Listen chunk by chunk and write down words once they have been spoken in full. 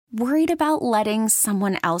Worried about letting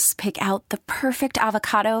someone else pick out the perfect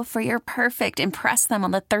avocado for your perfect impress them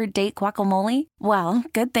on the third date guacamole? Well,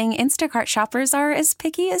 good thing Instacart shoppers are as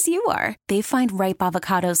picky as you are. They find ripe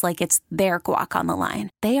avocados like it's their guac on the line.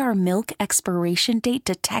 They are milk expiration date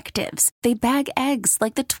detectives. They bag eggs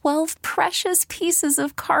like the 12 precious pieces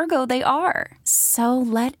of cargo they are. So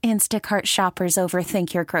let Instacart shoppers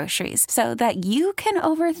overthink your groceries so that you can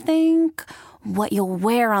overthink what you'll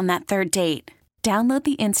wear on that third date. Download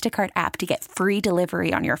the Instacart app to get free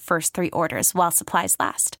delivery on your first 3 orders while supplies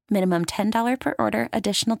last. Minimum $10 per order.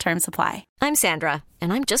 Additional terms apply. I'm Sandra,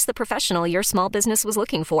 and I'm just the professional your small business was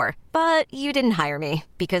looking for. But you didn't hire me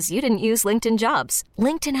because you didn't use LinkedIn Jobs.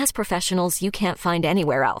 LinkedIn has professionals you can't find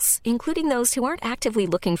anywhere else, including those who aren't actively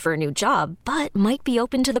looking for a new job, but might be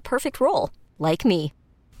open to the perfect role, like me.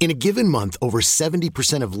 In a given month, over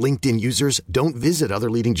 70% of LinkedIn users don't visit other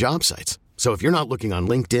leading job sites. So if you're not looking on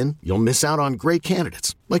LinkedIn, you'll miss out on great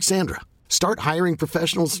candidates like Sandra. Start hiring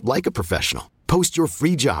professionals like a professional. Post your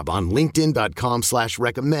free job on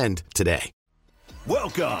linkedin.com/recommend today.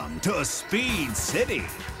 Welcome to Speed City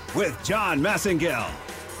with John Massengale,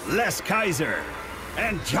 Les Kaiser,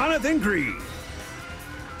 and Jonathan Green.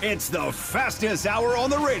 It's the fastest hour on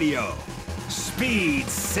the radio. Speed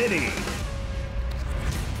City.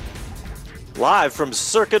 Live from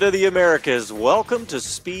Circuit of the Americas, welcome to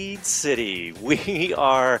Speed City. We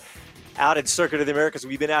are out at Circuit of the Americas.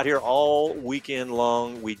 We've been out here all weekend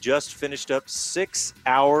long. We just finished up 6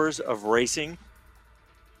 hours of racing.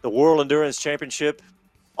 The World Endurance Championship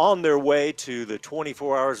on their way to the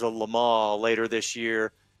 24 Hours of Le Mans later this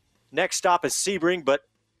year. Next stop is Sebring, but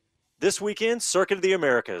this weekend, Circuit of the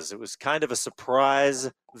Americas. It was kind of a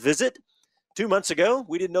surprise visit. 2 months ago,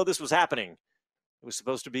 we didn't know this was happening. It was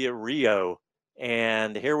supposed to be at Rio,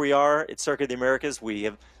 and here we are at Circuit of the Americas.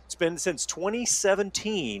 It's been since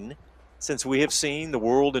 2017 since we have seen the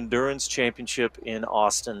World Endurance Championship in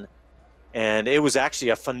Austin, and it was actually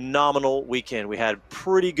a phenomenal weekend. We had a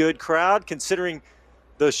pretty good crowd considering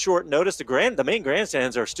the short notice. The main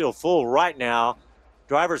grandstands are still full right now.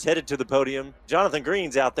 Drivers headed to the podium. Jonathan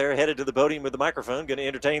Green's out there headed to the podium with the microphone, going to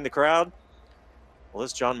entertain the crowd. Well,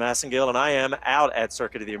 it's John Massengale, and I am out at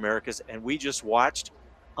Circuit of the Americas, and we just watched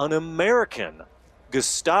an American,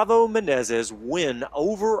 Gustavo Menezes, win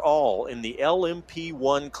overall in the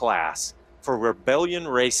LMP1 class for Rebellion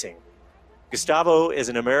Racing. Gustavo is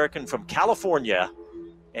an American from California,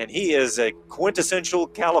 and he is a quintessential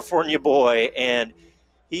California boy, and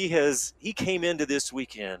he came into this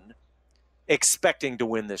weekend expecting to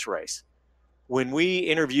win this race. When we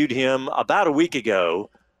interviewed him about a week ago,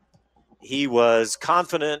 he was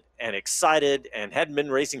confident and excited and hadn't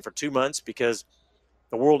been racing for 2 months because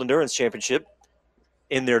the World Endurance Championship,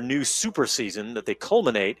 in their new super season that they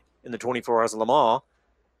culminate in the 24 Hours of Le Mans,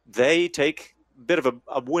 they take a bit of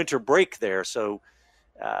a winter break there. So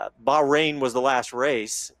Bahrain was the last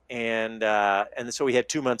race, and so he had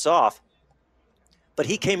 2 months off. But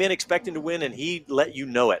he came in expecting to win, and he let you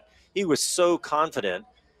know it. He was so confident,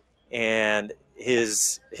 and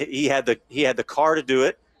he had the car to do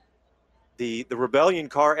it. The Rebellion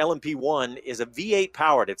car, LMP1, is a V8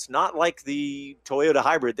 powered. It's not like the Toyota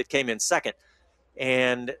hybrid that came in second.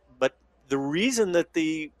 But the reason that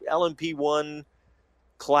the LMP1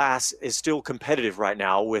 class is still competitive right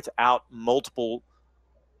now without multiple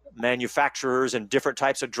manufacturers and different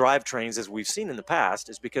types of drivetrains as we've seen in the past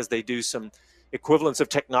is because they do some equivalence of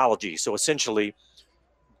technology. So essentially,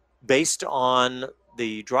 based on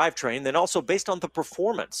the drivetrain, then also based on the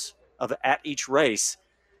performance at each race,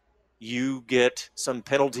 you get some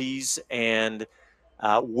penalties, and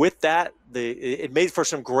with that, it made for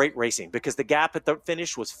some great racing because the gap at the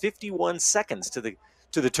finish was 51 seconds to the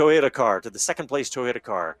Toyota car, to the second place Toyota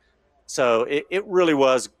car. So it really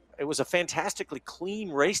was. It was a fantastically clean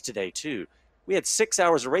race today too. We had 6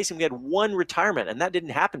 hours of racing. We had one retirement, and that didn't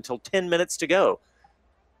happen until 10 minutes to go.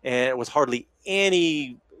 And it was hardly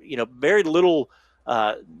any, very little,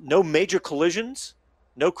 no major collisions,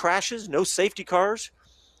 no crashes, no safety cars.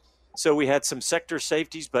 So we had some sector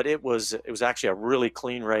safeties, but it was actually a really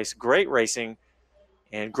clean race, great racing,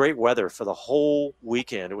 and great weather for the whole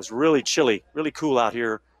weekend. It was really chilly, really cool out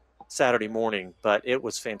here Saturday morning, but it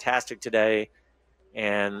was fantastic today.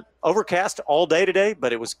 And overcast all day today,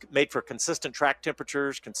 but it was made for consistent track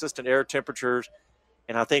temperatures, consistent air temperatures,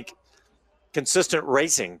 and I think consistent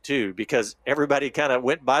racing too, because everybody kind of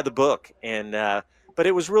went by the book. And but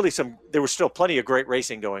it was really there was still plenty of great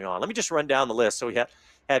racing going on. Let me just run down the list. So we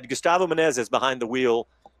had Gustavo Menezes behind the wheel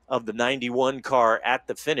of the 91 car at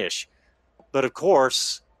the finish. But of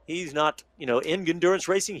course, he's not, in endurance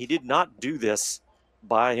racing, he did not do this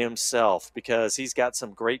by himself because he's got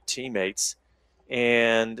some great teammates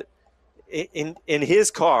And in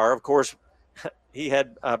his car, of course, he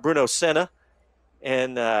had Bruno Senna,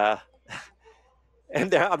 and I'm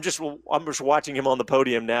just watching him on the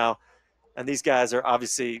podium now, and these guys are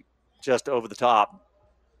obviously just over the top.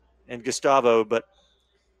 And Gustavo, but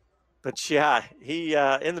yeah, he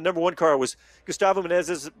in the number one car was Gustavo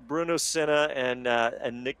Menezes, Bruno Senna,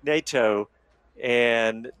 and Nick Nato,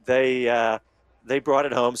 and they brought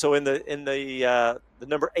it home. So in the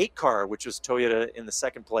number 8 car, which was Toyota in the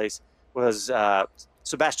second place, was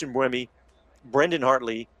Sebastian Buemi, Brendan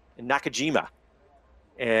Hartley, and Nakajima,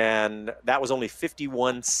 and that was only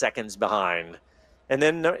 51 seconds behind. And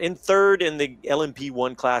then in third in the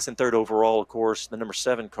LMP1 class, and third overall, of course, the number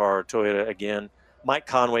 7 car, Toyota again, Mike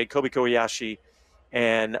Conway, Kobe Kobayashi,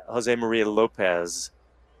 and Jose Maria Lopez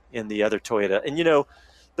in the other Toyota. And,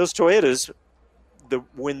 those Toyotas,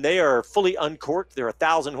 when they are fully uncorked, they're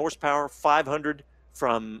 1,000 horsepower, 500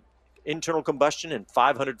 from internal combustion and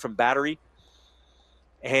 500 from battery.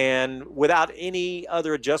 And without any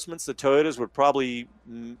other adjustments, the Toyotas would probably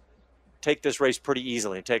take this race pretty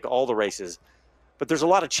easily and take all the races. But there's a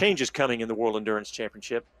lot of changes coming in the World Endurance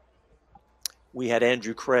Championship. We had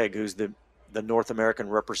Andrew Craig, who's the North American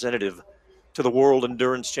representative to the World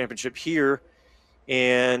Endurance Championship here,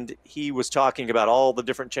 and he was talking about all the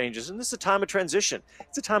different changes. And this is a time of transition.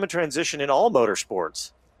 It's a time of transition in all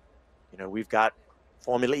motorsports. We've got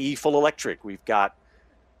Formula E full electric. We've got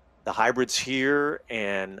the hybrids here,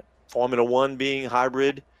 and Formula One being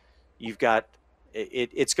hybrid. You've got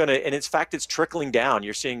it's going to, and in fact, it's trickling down.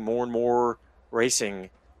 You're seeing more and more racing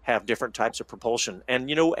have different types of propulsion. And,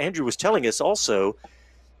 Andrew was telling us also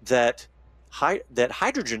that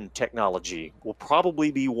hydrogen technology will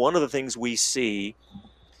probably be one of the things we see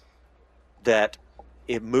that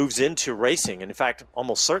it moves into racing, and in fact,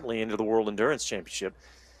 almost certainly into the World Endurance Championship.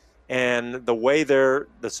 And the way there's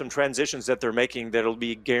some transitions that they're making, that'll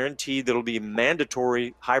be guaranteed, that'll be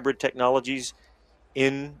mandatory hybrid technologies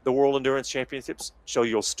in the World Endurance Championships. So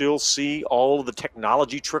you'll still see all of the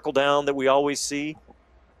technology trickle down that we always see.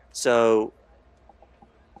 So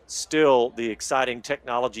still the exciting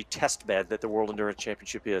technology test bed that the World Endurance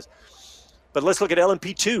Championship is. But let's look at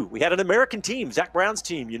LMP2. We had an American team, Zach Brown's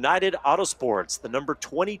team, United Autosports, the number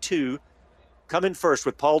 22, coming first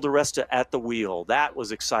with Paul DiResta at the wheel. That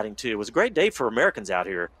was exciting too. It was a great day for Americans out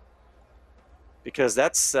here, because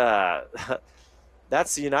that's the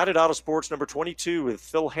United Autosports number 22 with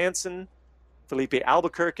Phil Hansen, Felipe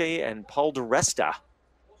Albuquerque, and Paul DiResta.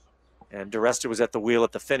 And DiResta was at the wheel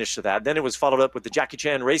at the finish of that. Then it was followed up with the Jackie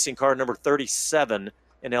Chan racing car, number 37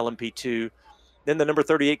 in LMP2. Then the number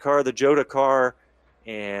 38 car, the Jota car,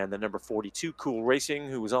 and the number 42 Cool Racing,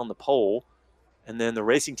 who was on the pole. And then the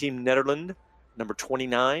Racing Team Nederland, number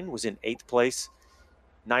 29, was in 8th place.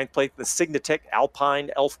 9th place, the Signatech Alpine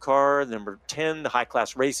Elf car, number 10, the High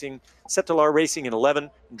Class Racing, Septilar Racing in 11,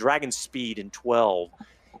 and Dragon Speed in 12.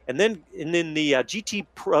 And then the GT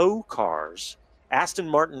Pro cars, Aston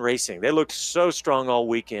Martin Racing, they looked so strong all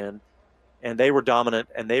weekend, and they were dominant,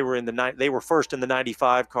 and they were first in the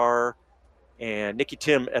 95 car, and Nicky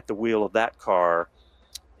Tim at the wheel of that car.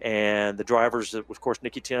 And the drivers, of course,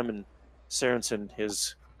 Nicky Tim and Sorensen,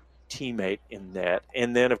 his teammate in that.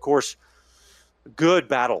 And then, of course, good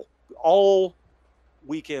battle all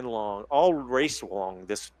weekend long, all race long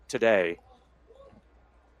today.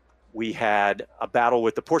 We had a battle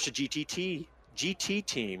with the Porsche GT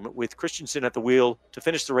team with Christensen at the wheel to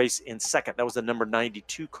finish the race in second. That was the number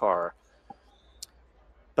 92 car.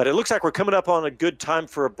 But it looks like we're coming up on a good time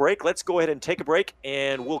for a break. Let's go ahead and take a break,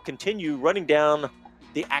 and we'll continue running down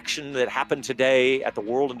the action that happened today at the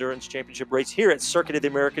World Endurance Championship race here at Circuit of the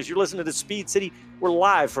Americas. You're listening to Speed City. We're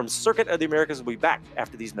live from Circuit of the Americas. We'll be back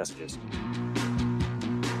after these messages.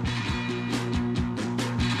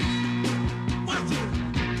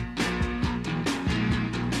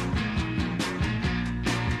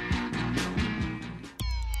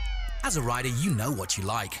 As a rider, you know what you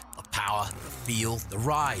like. The power, the feel, the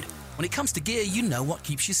ride. When it comes to gear, you know what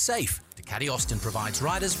keeps you safe. Ducati Austin provides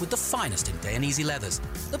riders with the finest in Dainese leathers,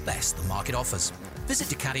 the best the market offers. Visit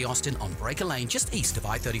Ducati Austin on Breaker Lane just east of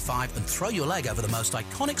I-35 and throw your leg over the most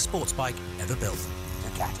iconic sports bike ever built.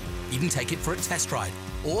 Ducati. Even take it for a test ride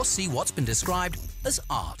or see what's been described as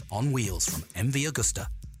art on wheels from MV Agusta.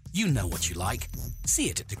 You know what you like. See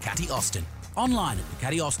it at Ducati Austin. Online at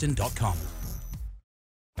DucatiAustin.com.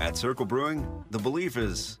 At Circle Brewing, the belief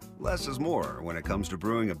is less is more when it comes to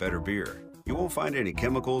brewing a better beer. You won't find any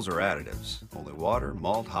chemicals or additives, only water,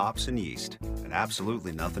 malt, hops, and yeast, and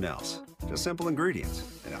absolutely nothing else. Just simple ingredients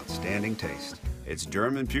and outstanding taste. It's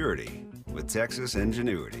German purity with Texas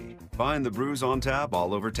ingenuity. Find the brews on tap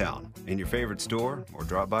all over town, in your favorite store or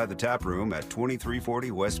drop by the tap room at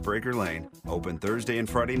 2340 West Breaker Lane. Open Thursday and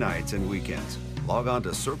Friday nights and weekends. Log on to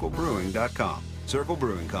circlebrewing.com. Circle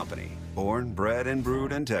Brewing Company. Born, bred, and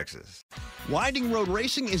brewed in Texas. Winding Road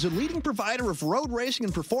Racing is a leading provider of road racing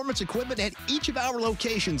and performance equipment at each of our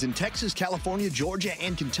locations in Texas, California, Georgia,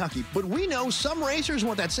 and Kentucky. But we know some racers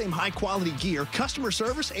want that same high-quality gear, customer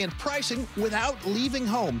service, and pricing without leaving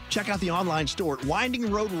home. Check out the online store at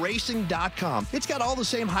windingroadracing.com. It's got all the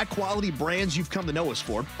same high-quality brands you've come to know us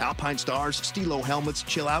for. Alpine Stars, Stilo helmets,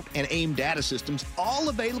 Chill Out, and AIM data systems, all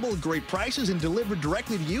available at great prices and delivered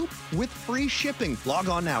directly to you with free shipping. Log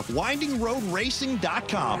on now,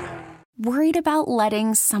 windingroadracing.com. Worried about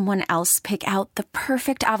letting someone else pick out the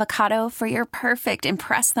perfect avocado for your perfect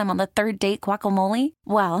impress them on the third date guacamole?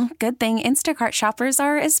 Well, good thing Instacart shoppers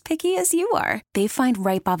are as picky as you are. They find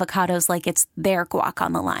ripe avocados like it's their guac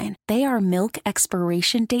on the line. They are milk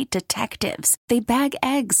expiration date detectives. They bag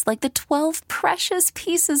eggs like the 12 precious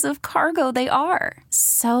pieces of cargo they are.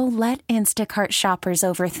 So let Instacart shoppers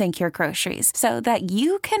overthink your groceries so that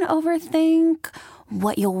you can overthink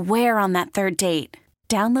what you'll wear on that third date.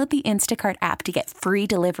 Download the Instacart app to get free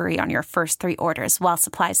delivery on your first 3 orders while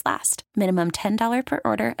supplies last. Minimum $10 per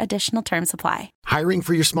order. Additional terms apply. Hiring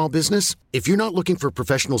for your small business? If you're not looking for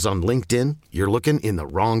professionals on LinkedIn, you're looking in the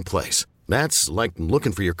wrong place. That's like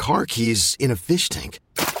looking for your car keys in a fish tank.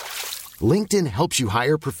 LinkedIn helps you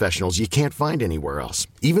hire professionals you can't find anywhere else,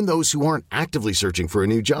 even those who aren't actively searching for a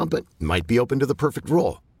new job but might be open to the perfect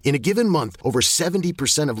role. In a given month, over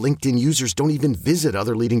 70% of LinkedIn users don't even visit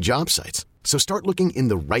other leading job sites. So start looking in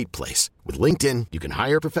the right place. With LinkedIn, you can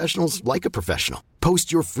hire professionals like a professional.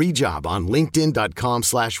 Post your free job on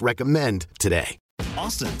linkedin.com/recommend today.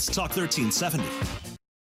 Austin's Talk 1370.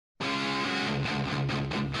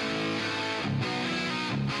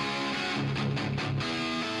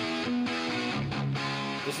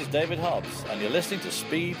 This is David Hobbs, and you're listening to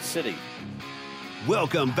Speed City.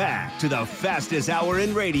 Welcome back to the fastest hour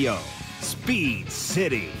in radio, Speed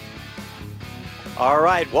City. All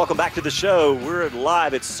right, welcome back to the show. We're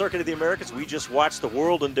live at Circuit of the Americas. We just watched the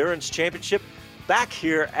World Endurance Championship back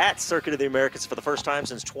here at Circuit of the Americas for the first time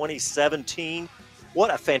since 2017.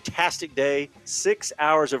 What a fantastic day, 6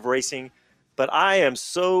 hours of racing. But I am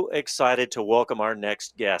so excited to welcome our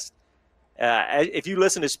next guest. If you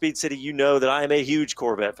listen to Speed City, you know that I am a huge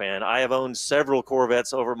Corvette fan. I have owned several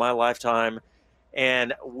Corvettes over my lifetime,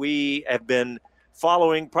 and we have been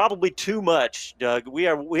following probably too much, Doug. We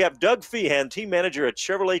have Doug Feehan, team manager at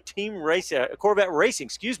Chevrolet Corvette Racing.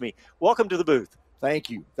 Excuse me. Welcome to the booth. Thank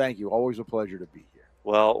you. Always a pleasure to be here.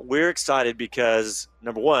 Well, we're excited because,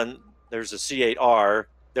 number one, there's a C8R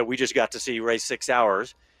that we just got to see race 6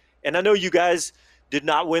 hours. And I know you guys did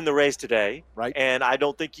not win the race today. Right. And I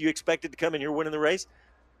don't think you expected to come in here winning the race.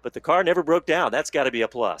 But the car never broke down. That's got to be a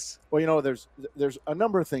plus. Well, there's a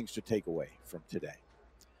number of things to take away from today.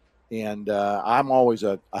 And I'm always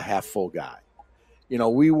a half-full guy.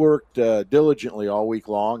 We worked diligently all week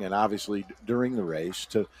long and obviously during the race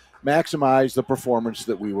to maximize the performance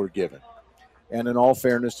that we were given. And in all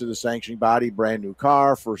fairness to the sanctioning body, brand new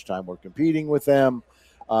car, first time we're competing with them.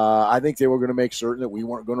 I think they were going to make certain that we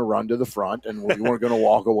weren't going to run to the front and we weren't going to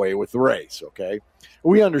walk away with the race, okay?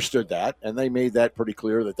 We understood that, and they made that pretty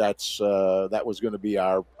clear that that was going to be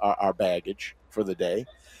our baggage for the day.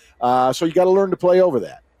 So you got to learn to play over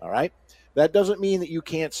that, all right? That doesn't mean that you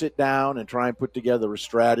can't sit down and try and put together a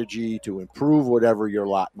strategy to improve whatever your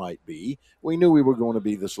lot might be. We knew we were going to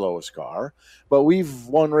be the slowest car, but we've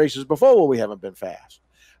won races before where we haven't been fast.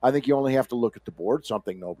 I think you only have to look at the board,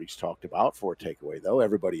 something nobody's talked about for a takeaway, though.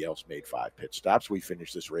 Everybody else made 5 pit stops. We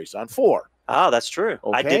finished this race on 4. Oh, that's true.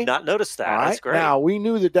 Okay? I did not notice that. Right. That's great. Now, we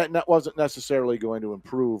knew that wasn't necessarily going to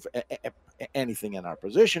improve anything in our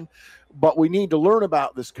position, but we need to learn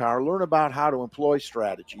about this car, learn about how to employ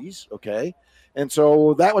strategies, okay? And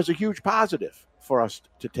so that was a huge positive for us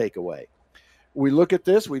to take away. We look at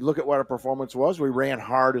this. We look at what our performance was. We ran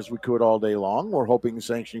hard as we could all day long. We're hoping the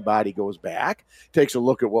sanctioning body goes back, takes a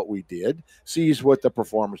look at what we did, sees what the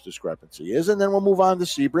performance discrepancy is, and then we'll move on to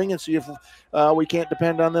Sebring and see if we can't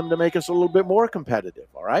depend on them to make us a little bit more competitive,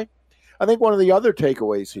 all right? I think one of the other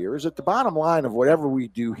takeaways here is at the bottom line of whatever we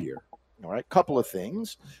do here, all right, couple of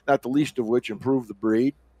things, not the least of which improve the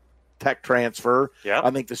breed, tech transfer. Yeah.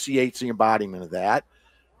 I think the C8's the embodiment of that.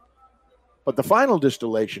 But the final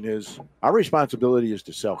distillation is our responsibility is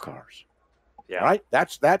to sell cars. Yeah. Right?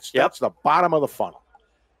 That's the bottom of the funnel.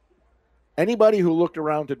 Anybody who looked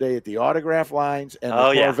around today at the autograph lines and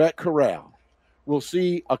the Corvette Corral will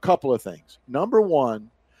see a couple of things. Number one,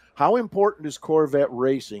 how important is Corvette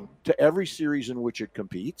racing to every series in which it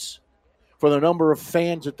competes? for the number of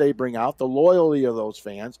fans that they bring out, the loyalty of those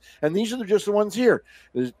fans. And these are just the ones here.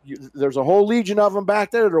 There's a whole legion of them back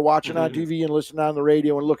there that are watching on TV and listening on the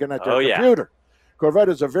radio and looking at their computer. Corvette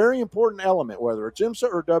is a very important element, whether it's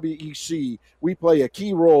IMSA or WEC. We play a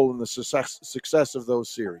key role in the success of those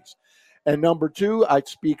series. And number two, it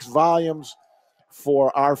speaks volumes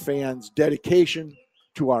for our fans' dedication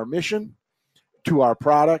to our mission, to our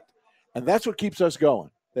product, and that's what keeps us going.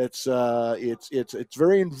 It's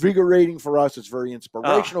very invigorating for us. It's very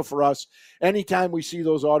inspirational for us. Anytime we see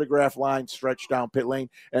those autograph lines stretched down pit lane,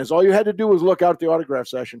 and all you had to do was look out at the autograph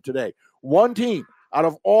session today. One team out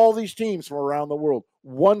of all these teams from around the world,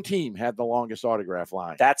 one team had the longest autograph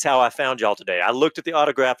line. That's how I found y'all today. I looked at the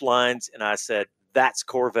autograph lines and I said, that's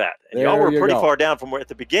Corvette. And y'all were pretty far down from where at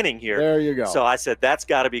the beginning here. There you go. So I said, that's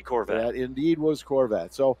got to be Corvette. That indeed was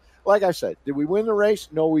Corvette. So, like I said, did we win the race?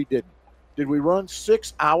 No, we didn't. Did we run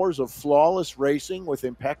 6 hours of flawless racing with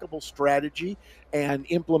impeccable strategy and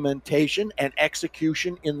implementation and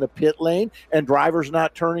execution in the pit lane and drivers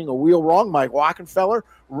not turning a wheel wrong? Mike Wackenfeller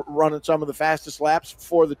running some of the fastest laps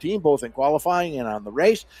for the team, both in qualifying and on the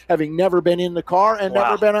race, having never been in the car and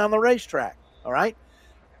never been on the racetrack. All right?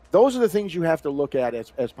 Those are the things you have to look at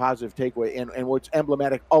as positive takeaway and what's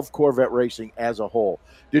emblematic of Corvette racing as a whole.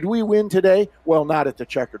 Did we win today? Well, not at the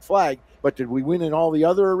checkered flag, but did we win in all the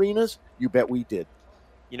other arenas? You bet we did.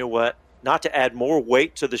 You know what? Not to add more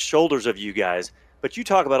weight to the shoulders of you guys, but you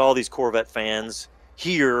talk about all these Corvette fans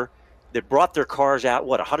here that brought their cars out,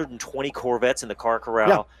 120 Corvettes in the car corral.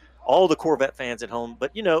 Yeah. All the Corvette fans at home.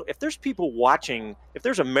 But, if there's people watching, if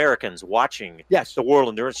there's Americans watching the World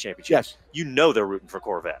Endurance Championship, they're rooting for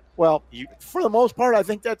Corvette. Well, for the most part, I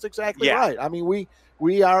think that's exactly right. I mean,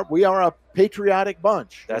 we are a patriotic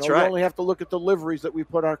bunch. That's right. We only have to look at the liveries that we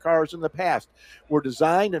put our cars in the past. We're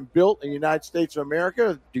designed and built in the United States of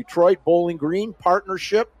America, Detroit Bowling Green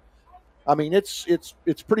partnership. I mean, it's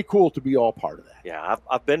pretty cool to be all part of that. Yeah,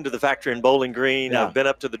 I've been to the factory in Bowling Green. Yeah. I've been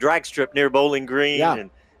up to the drag strip near Bowling Green. Yeah.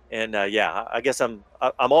 And I guess I'm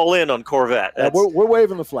all in on Corvette. We're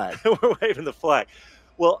waving the flag. We're waving the flag.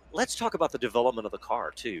 Well, let's talk about the development of the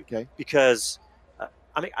car too. Okay. Because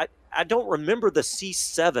I don't remember the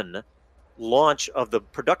C7 launch of the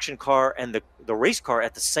production car and the race car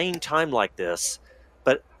at the same time like this.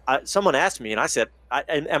 But someone asked me, and I said,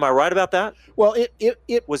 "Am I right about that?" Well,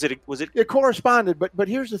 it corresponded. But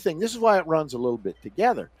here's the thing. This is why it runs a little bit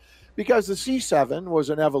together, because the C7 was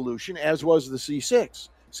an evolution, as was the C6.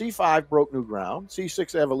 C5 broke new ground.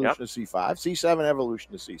 C6 evolution to C5. C7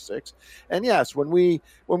 evolution to C6. And yes, when we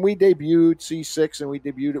debuted C6 and we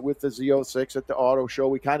debuted it with the Z06 at the auto show,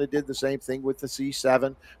 we kind of did the same thing with the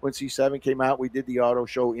C7. When C7 came out, we did the auto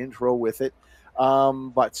show intro with it.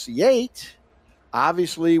 But C8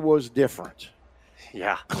 obviously was different.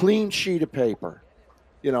 Yeah. Clean sheet of paper.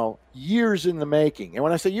 Years in the making. And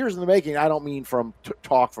when I say years in the making, I don't mean from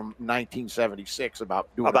talk from 1976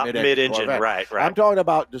 about doing a mid-engine. Right. I'm talking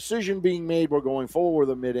about decision being made. We're going forward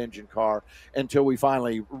with a mid-engine car until we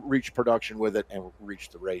finally reach production with it and reach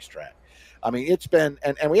the racetrack. I mean, it's been,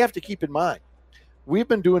 and we have to keep in mind, we've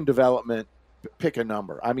been doing development, pick a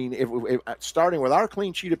number. I mean, if starting with our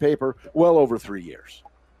clean sheet of paper, well over 3 years.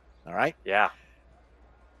 All right? Yeah.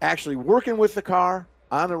 Actually working with the car,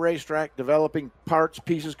 on the racetrack, developing parts,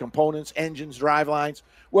 pieces, components, engines, drivelines,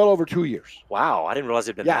 well over 2 years. Wow, I didn't realize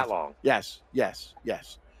it'd been that long. Yes.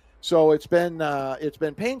 So it's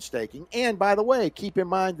been painstaking. And by the way, keep in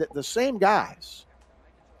mind that the same guys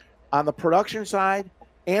on the production side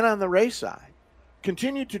and on the race side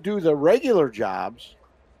continue to do the regular jobs.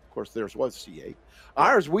 Of course, theirs was C8.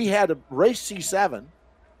 Ours, we had to race C7,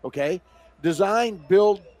 okay? Design,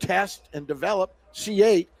 build, test, and develop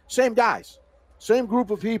C8. Same guys. Same group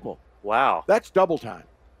of people. Wow. That's double time.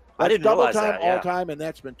 I didn't realize double time, that, all time, and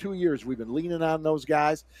that's been 2 years. We've been leaning on those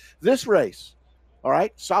guys. This race, all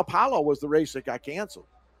right, Sao Paulo was the race that got canceled.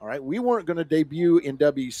 All right, we weren't going to debut in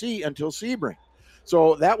WEC until Sebring.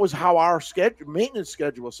 So that was how our maintenance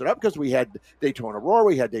schedule was set up, because we had Daytona Roar,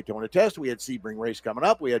 we had Daytona Test, we had Sebring race coming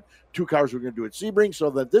up, we had 2 cars we were going to do at Sebring, so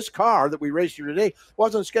that this car that we raced here today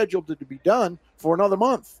wasn't scheduled to be done for another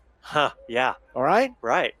month. Huh, yeah. All right?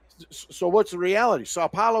 Right. So what's the reality? Sao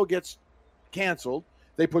Paulo gets canceled.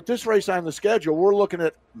 They put this race on the schedule. We're looking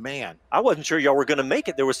at, man. I wasn't sure y'all were going to make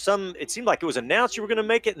it. There was it seemed like it was announced you were going to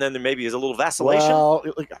make it, and then there maybe is a little vacillation. Well,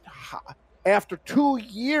 after 2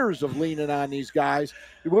 years of leaning on these guys,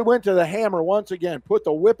 we went to the hammer once again, put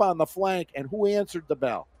the whip on the flank, and who answered the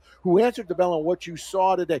bell? Who answered the bell on what you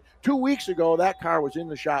saw today? 2 weeks ago, that car was in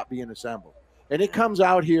the shop being assembled. And it comes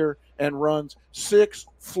out here and runs 6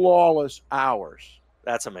 flawless hours.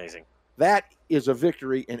 That's amazing. that is a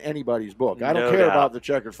victory in anybody's book. I don't care about the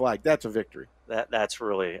checkered flag. That's a victory. That's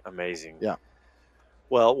really amazing. Yeah.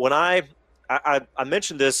 Well, when I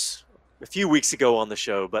mentioned this a few weeks ago on the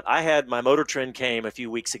show, but I had my Motor Trend came a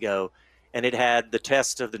few weeks ago, and it had the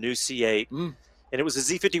test of the new C8, and it was a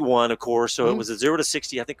Z51, of course, so it was a 0 to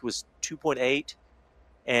 60, I think it was 2.8.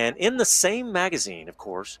 And in the same magazine, of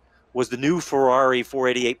course, was the new Ferrari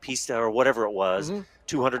 488 Pista or whatever it was,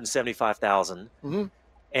 275,000,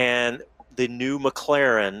 and the new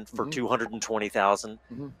McLaren for 220,000.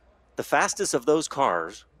 The fastest of those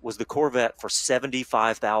cars was the Corvette for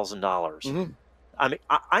 $75,000. I mean,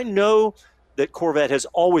 I know that Corvette has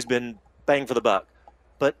always been bang for the buck,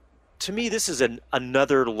 but to me, this is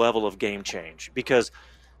another level of game change because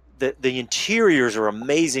the interiors are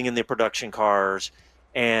amazing in the production cars,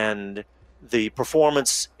 and the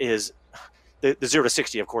performance is the 0 to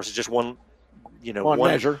 60, of course, is just one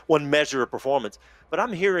measure of performance. But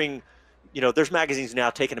I'm hearing, there's magazines now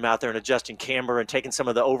taking them out there and adjusting camber and taking some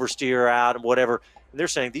of the oversteer out and whatever. And they're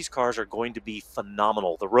saying these cars are going to be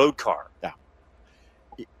phenomenal. The road car. Yeah.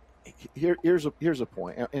 Here's a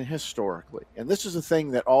point, and historically, and this is a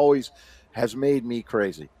thing that always has made me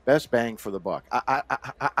crazy. Best bang for the buck.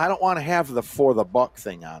 I don't want to have the for the buck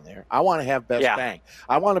thing on there. I want to have best bang.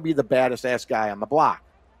 I want to be the baddest ass guy on the block.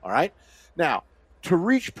 All right. Now, to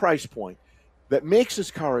reach price point that makes this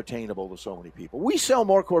car attainable to so many people. We sell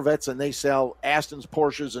more Corvettes than they sell Astons,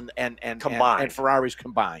 Porsches, and Ferraris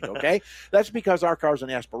combined, okay? That's because our car is an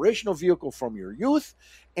aspirational vehicle from your youth,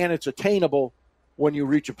 and it's attainable when you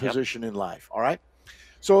reach a position in life, all right?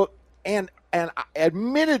 So, and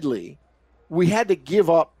admittedly, we had to give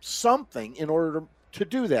up something in order to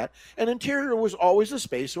do that. And interior was always a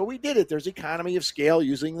space where we did it. There's economy of scale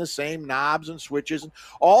using the same knobs and switches and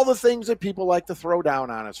all the things that people like to throw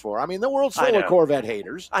down on us for. I mean, the world's full of Corvette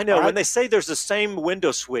haters. I know. When they say there's the same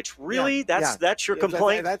window switch, really? That's your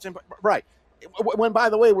complaint? That's right. When, by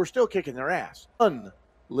the way, we're still kicking their ass.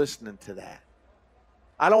 Listening to that.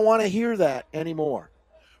 I don't want to hear that anymore.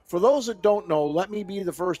 For those that don't know, let me be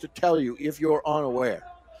the first to tell you if you're unaware.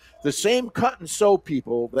 The same cut and sew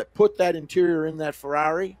people that put that interior in that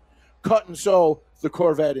Ferrari, cut and sew the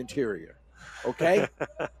Corvette interior. Okay?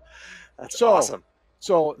 That's awesome.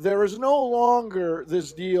 So there is no longer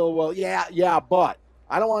this deal, well, but.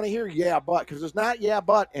 I don't want to hear but, because it's not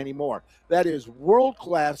but anymore. That is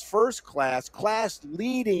world-class, first-class,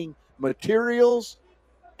 class-leading materials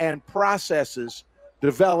and processes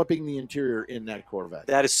developing the interior in that Corvette.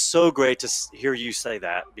 That is so great to hear you say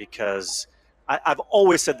that, because I've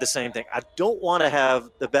always said the same thing. I don't want to have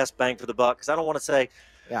the best bang for the buck, because I don't want to say,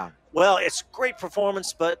 well, it's great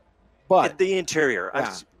performance, but the interior.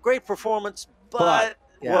 Great perforance, but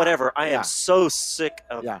whatever. I am so sick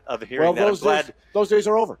of hearing that. Those days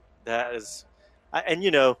are over. That is, I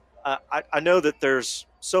know that there's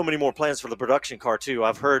so many more plans for the production car too.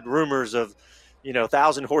 I've heard rumors of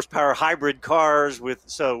 1,000 horsepower hybrid cars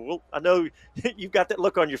I know you've got that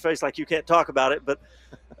look on your face like you can't talk about it, but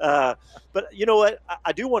you know what?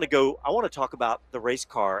 I do want to go. I want to talk about the race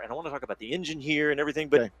car, and I want to talk about the engine here and everything.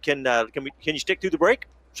 But can you stick through the break?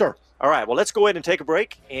 Sure. All right. Well, let's go ahead and take a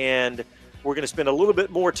break, and we're going to spend a little bit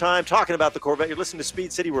more time talking about the Corvette. You're listening to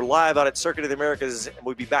Speed City. We're live out at Circuit of the Americas, and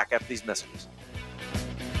we'll be back after these messages.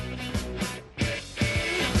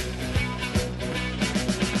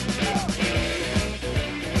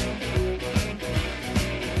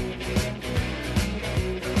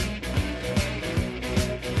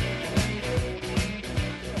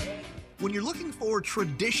 When you're looking for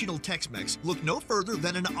traditional Tex-Mex, look no further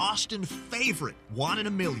than an Austin favorite, One in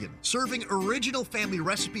a Million. Serving original family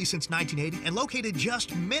recipes since 1980 and located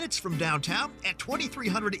just minutes from downtown at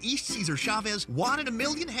 2300 East Cesar Chavez, One in a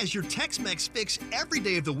Million has your Tex-Mex fix every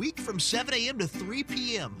day of the week from 7 a.m. to 3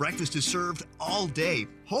 p.m. Breakfast is served all day.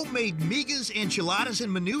 Homemade migas, enchiladas,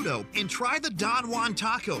 and menudo. And try the Don Juan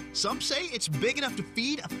taco. Some say it's big enough to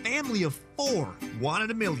feed a family of 4. One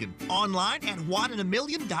in a Million. Online at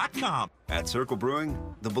oneinaMillion.com. At Circle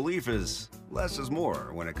Brewing, the belief is less is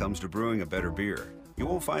more when it comes to brewing a better beer. You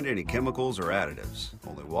won't find any chemicals or additives.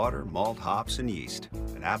 Only water, malt, hops, and yeast.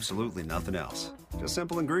 And absolutely nothing else. Just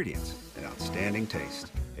simple ingredients and outstanding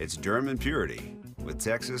taste. It's German purity with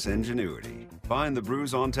Texas ingenuity. Find the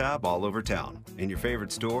brews on tap all over town, in your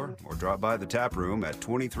favorite store, or drop by the tap room at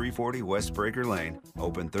 2340 West Breaker Lane,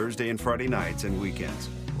 open Thursday and Friday nights and weekends.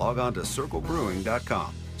 Log on to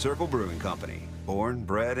circlebrewing.com. Circle Brewing Company, born,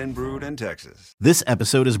 bred, and brewed in Texas. This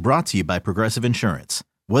episode is brought to you by Progressive Insurance.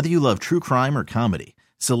 Whether you love true crime or comedy,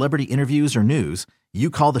 celebrity interviews or news, you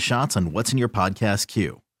call the shots on what's in your podcast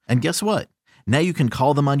queue. And guess what? Now you can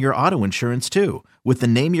call them on your auto insurance too, with the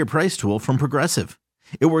Name Your Price tool from Progressive.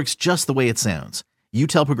 It works just the way it sounds. You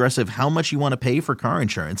tell Progressive how much you want to pay for car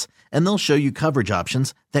insurance, and they'll show you coverage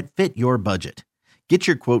options that fit your budget. Get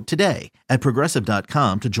your quote today at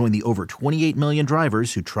Progressive.com to join the over 28 million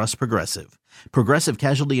drivers who trust Progressive. Progressive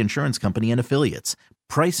Casualty Insurance Company and Affiliates.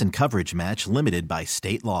 Price and coverage match limited by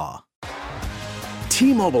state law.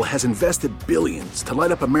 T-Mobile has invested billions to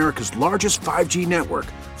light up America's largest 5G network,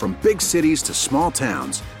 from big cities to small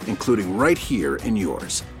towns, including right here in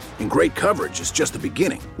yours. And great coverage is just the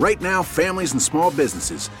beginning. Right now, families and small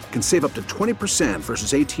businesses can save up to 20%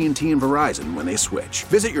 versus AT&T and Verizon when they switch.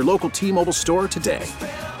 Visit your local T-Mobile store today.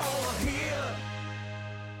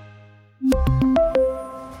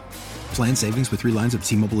 Plan savings with 3 lines of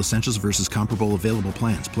T-Mobile Essentials versus comparable available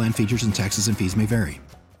plans. Plan features and taxes and fees may vary.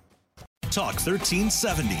 Talk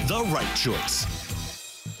 1370, the right choice.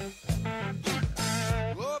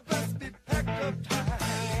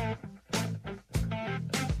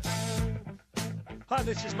 Hi,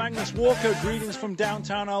 this is Magnus Walker. Greetings from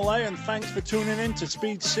downtown LA, and thanks for tuning in to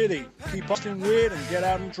Speed City. Keep busting weird and get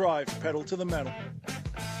out and drive. Pedal to the metal.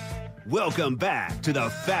 Welcome back to the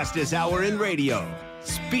fastest hour in radio,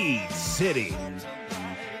 Speed City.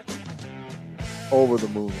 Over the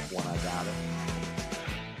moon when I got it.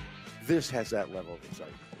 This has that level of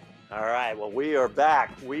excitement. All right, well, we are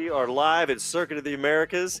back. We are live at Circuit of the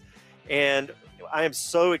Americas, and I am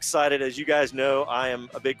so excited. As you guys know, I am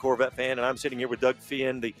a big Corvette fan, and I'm sitting here with Doug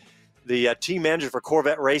Feehan, the team manager for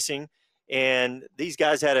Corvette Racing, and these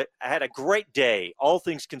guys had a great day. All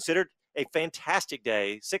things considered, a fantastic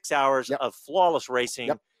day, 6 hours of flawless racing.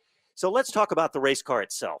 Yep. So let's talk about the race car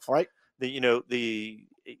itself. All right.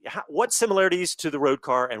 What similarities to the road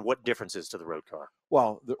car and what differences to the road car?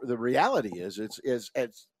 Well, the reality is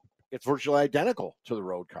it's virtually identical to the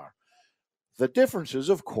road car. The difference is,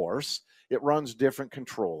 of course, it runs different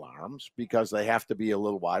control arms because they have to be a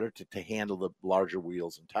little wider to handle the larger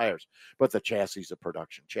wheels and tires. But the chassis is a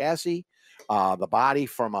production chassis. The body,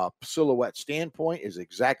 from a silhouette standpoint, is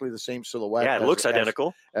exactly the same silhouette. Yeah, it looks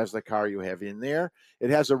identical as the car you have in there.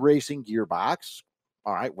 It has a racing gearbox.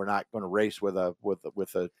 All right, we're not going to race with a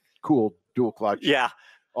cool dual clutch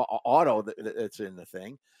auto that's in the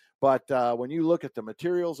thing. But when you look at the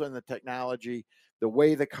materials and the technology, the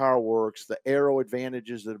way the car works, the aero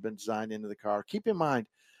advantages that have been designed into the car, keep in mind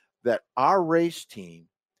that our race team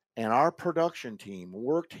and our production team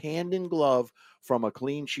worked hand in glove from a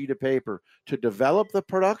clean sheet of paper to develop the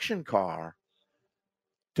production car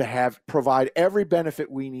to provide every benefit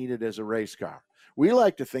we needed as a race car. We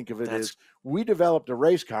like to think of it as we developed a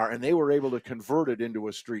race car and they were able to convert it into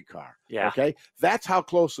a street car. Yeah. Okay. That's how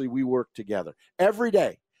closely we work together every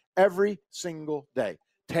day, every single day.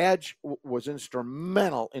 Taj was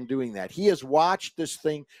instrumental in doing that. He has watched this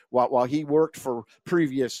thing while he worked for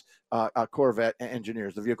previous Corvette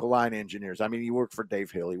engineers, the vehicle line engineers. I mean, he worked for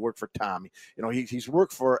Dave Hill. He worked for Tommy. You know, he's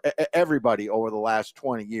worked for everybody over the last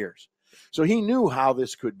 20 years. So he knew how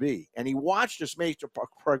this could be, and he watched us make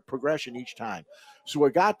progression each time. So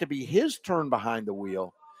it got to be his turn behind the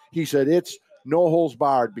wheel. He said, it's no holes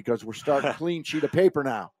barred because we're starting clean sheet of paper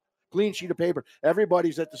now. Clean sheet of paper.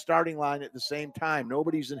 Everybody's at the starting line at the same time.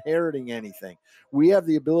 Nobody's inheriting anything. We have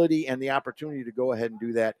the ability and the opportunity to go ahead and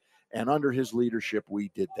do that, and under his leadership,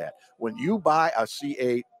 we did that. When you buy a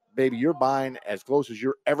C8, baby, you're buying as close as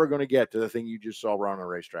you're ever going to get to the thing you just saw run on a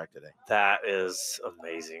racetrack today. That is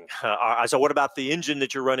amazing. So what about the engine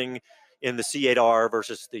that you're running in the C8R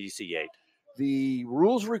versus the C8? The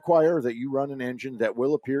rules require that you run an engine that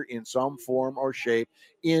will appear in some form or shape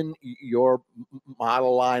in your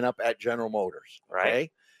model lineup at General Motors. Right.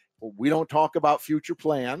 Okay? We don't talk about future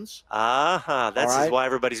plans. That's why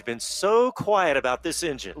everybody's been so quiet about this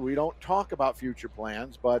engine. We don't talk about future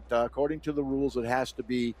plans, but according to the rules, it has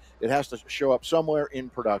to show up somewhere in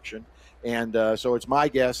production. And so it's my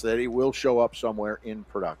guess that it will show up somewhere in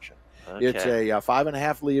production. Okay. It's a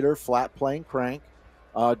 5.5 liter flat plane crank,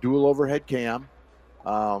 dual overhead cam,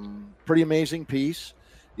 pretty amazing piece.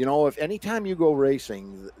 You know, if anytime you go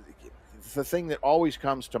racing, the thing that always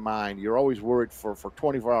comes to mind, you're always worried for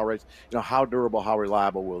 24-hour race, you know, how durable, how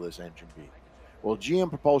reliable will this engine be? Well, GM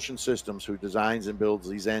Propulsion Systems, who designs and builds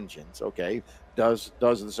these engines, okay, does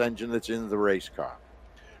this engine that's in the race car.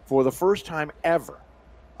 For the first time ever,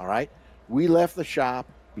 all right, we left the shop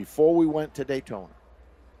before we went to Daytona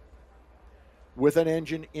with an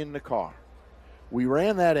engine in the car. We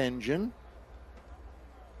ran that engine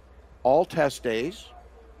all test days,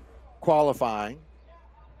 qualifying,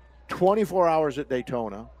 24 hours at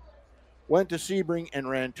Daytona, went to Sebring and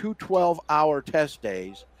ran 2 12-hour test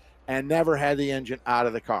days and never had the engine out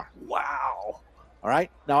of the car. Wow. All right.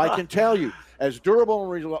 Now, I can tell you, as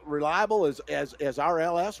durable and reliable as our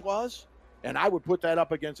LS was, And I would put that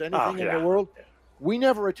up against anything in the world. We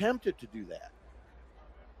never attempted to do that.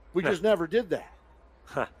 We just never did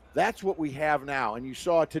that. That's what we have now. And you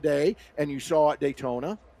saw it today, and you saw at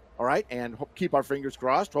Daytona, all right? And keep our fingers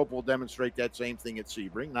crossed. Hope we'll demonstrate that same thing at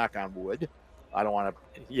Sebring, knock on wood. I don't want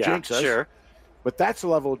to jinx us. Sure. But that's the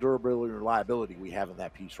level of durability and reliability we have in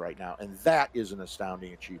that piece right now. And that is an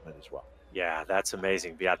astounding achievement as well. Yeah, that's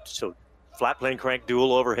amazing. Yeah, so flat plane crank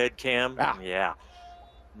dual overhead cam. Yeah.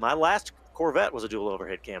 My last Corvette was a dual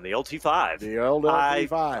overhead cam, the LT5. The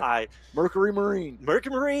LT5. Mercury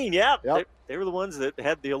Marine, yeah. Yep. They were the ones that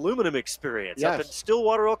had the aluminum experience. Yes. Up in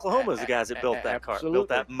Stillwater, Oklahoma, the guys that built that car, built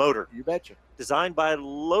that motor. You betcha. Designed by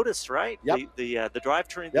Lotus, right? Yep. The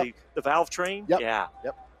drivetrain, Yep. the valve train. Yep. Yeah.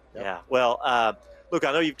 Yep. Yeah. Well, look,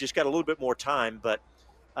 I know you've just got a little bit more time, but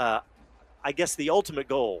I guess the ultimate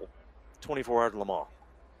goal, 24 Hours of Le Mans.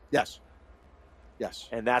 Yes. Yes.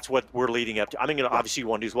 And that's what we're leading up to. I mean, obviously you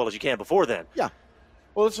want to do as well as you can before then. Yeah.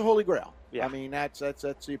 Well, it's the Holy Grail. Yeah. I mean, that's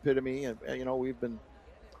the epitome. And,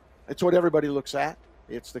 it's what everybody looks at.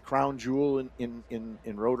 It's the crown jewel in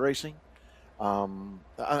road racing.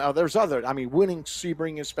 There's winning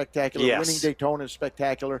Sebring is spectacular. Yes. Winning Daytona is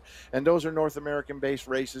spectacular. And those are North American-based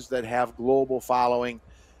races that have global following.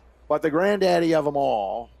 But the granddaddy of them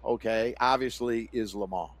all, obviously is Le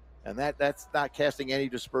Mans. And that's not casting any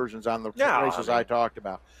dispersions on the races I talked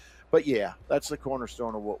about. But, yeah, that's the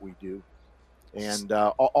cornerstone of what we do. And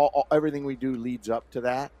everything we do leads up to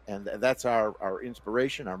that. And that's our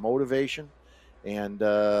inspiration, our motivation. And,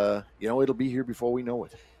 it'll be here before we know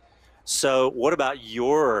it. So what about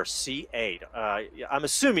your C8? I'm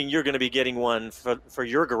assuming you're going to be getting one for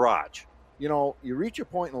your garage. You reach a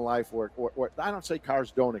point in life where I don't say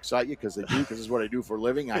cars don't excite you, because they do, because it's what I do for a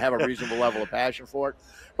living. I have a reasonable level of passion for it.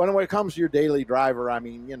 But when it comes to your daily driver,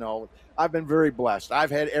 I've been very blessed. I've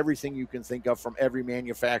had everything you can think of from every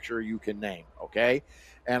manufacturer you can name, okay?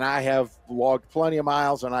 And I have logged plenty of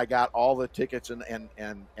miles, and I got all the tickets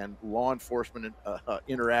and law enforcement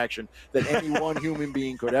interaction that any one human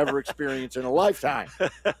being could ever experience in a lifetime.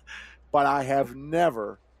 But I have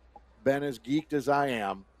never been as geeked as I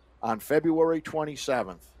am. On February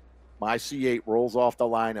 27th, my C8 rolls off the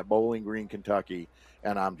line at Bowling Green, Kentucky,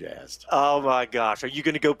 and I'm jazzed. Oh, my gosh. Are you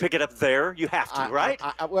going to go pick it up there? You have to, right?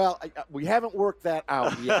 We haven't worked that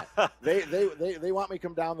out yet. They want me to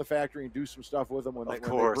come down the factory and do some stuff with them when they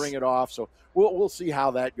bring it off. So we'll see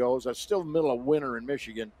how that goes. It's still the middle of winter in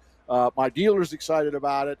Michigan. My dealer's excited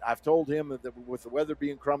about it. I've told him that with the weather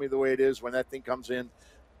being crummy the way it is, when that thing comes in,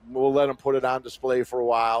 we'll let them put it on display for a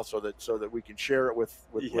while so that we can share it with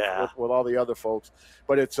all the other folks.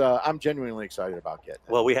 But it's I'm genuinely excited about getting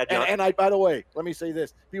it. Well, we had and I, by the way, let me say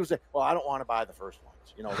this. People say, well, I don't want to buy the first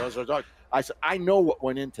ones. Those are dark. I said, I know what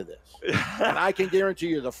went into this. And I can guarantee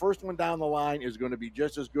you the first one down the line is going to be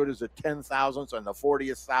just as good as the 10,000ths and the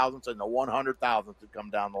 40,000ths and the 100,000ths that come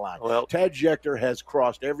down the line. Well, Ted Schechter has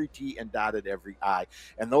crossed every T and dotted every I.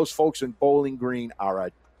 And those folks in Bowling Green are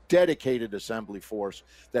a dedicated assembly force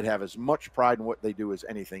that have as much pride in what they do as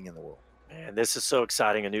anything in the world. Man, this is so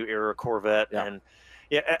exciting, a new era Corvette. Yeah. And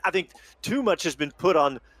I think too much has been put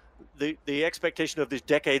on the expectation of these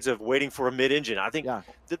decades of waiting for a mid-engine. I think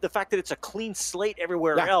the fact that it's a clean slate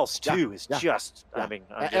everywhere else too is just, I mean,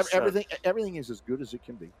 everything is as good as it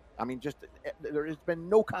can be. I mean, there has been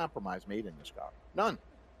no compromise made in this car. None.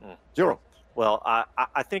 Zero. Well,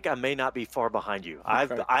 I think I may not be far behind you.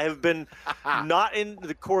 I have been not in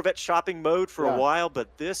the Corvette shopping mode for a while,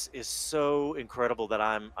 but this is so incredible that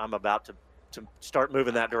I'm about to start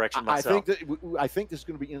moving that direction myself. I think this is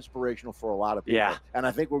going to be inspirational for a lot of people. Yeah. And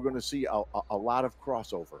I think we're going to see a lot of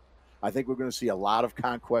crossover. I think we're going to see a lot of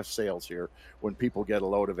conquest sales here when people get a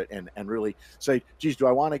load of it and really say, geez, do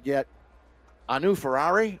I want to get a new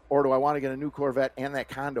Ferrari, or do I want to get a new Corvette and that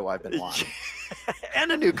condo I've been wanting? And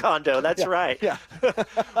a new condo, that's right. Yeah.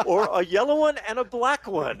 Or a yellow one and a black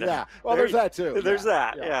one. Yeah. Well, there's that too. There's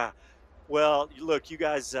that. Yeah. Well, look, you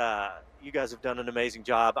guys have done an amazing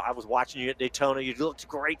job. I was watching you at Daytona. You looked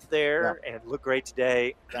great there and look great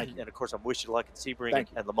today. Thank you. And of course, I'm wishing you luck at Sebring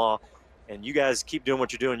and Le Mans. And you guys keep doing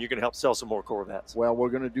what you're doing. You're going to help sell some more Corvettes. Well,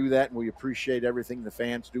 we're going to do that, and we appreciate everything the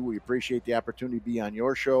fans do. We appreciate the opportunity to be on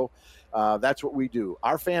your show. That's what we do.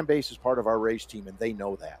 Our fan base is part of our race team, and they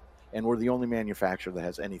know that. And we're the only manufacturer that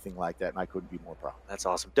has anything like that, and I couldn't be more proud. That's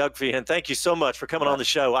awesome. Doug Feehan, thank you so much for coming on the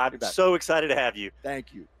show. I'm so excited to have you.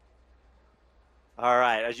 Thank you. All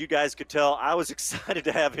right. As you guys could tell, I was excited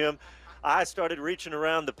to have him. I started reaching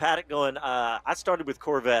around the paddock going, I started with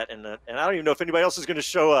Corvette, and I don't even know if anybody else is going to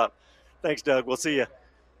show up. Thanks, Doug. We'll see you.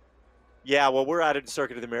 Yeah, well, we're out at the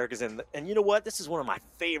Circuit of the Americas, and you know what? This is one of my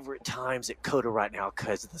favorite times at COTA right now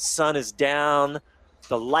because the sun is down,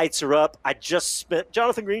 The lights are up.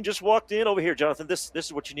 Jonathan Green just walked in over here. Jonathan, this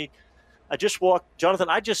is what you need. I just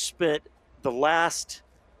spent the last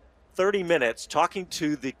 30 minutes talking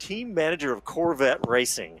to the team manager of Corvette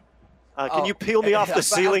Racing. Can you peel me off the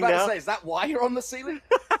ceiling now? Is that why you're on the ceiling?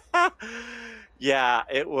 Yeah,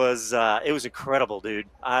 it was incredible, dude.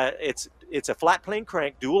 It's a flat plane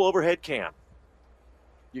crank, dual overhead cam.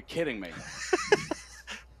 You're kidding me.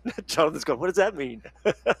 Jonathan's going, what does that mean?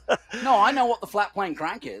 No, I know what the flat plane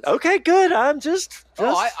crank is. Okay, good. I'm just...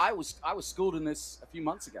 Oh, I was schooled in this a few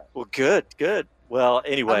months ago. Well, good. Well,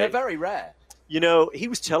 anyway. And they're very rare. You know, he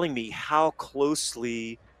was telling me how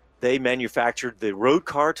closely they manufactured the road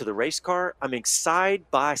car to the race car. I mean, side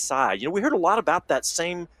by side. You know, we heard a lot about that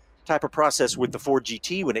same type of process with the Ford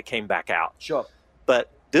GT when it came back out. Sure. But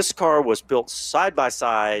this car was built side by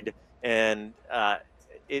side, and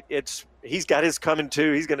he's got his coming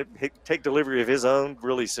too. He's going to take delivery of his own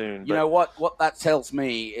really soon. You know what that tells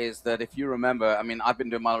me is that if you remember, I mean, I've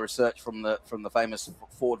been doing my research from the famous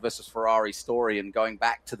Ford versus Ferrari story and going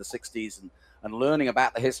back to the 60s and learning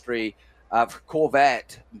about the history of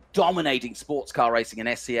Corvette dominating sports car racing in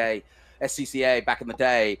SCCA back in the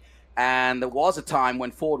day. And there was a time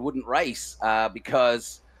when Ford wouldn't race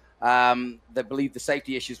because they believed the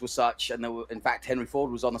safety issues were such. And in fact, Henry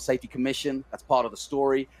Ford was on the safety commission. That's part of the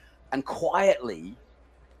story. And quietly,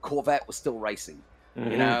 Corvette was still racing.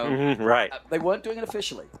 Mm-hmm, you know, right? They weren't doing it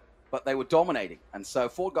officially, but they were dominating. And so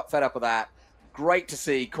Ford got fed up with that. Great to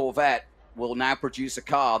see Corvette will now produce a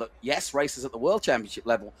car that, yes, races at the World Championship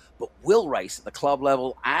level, but will race at the club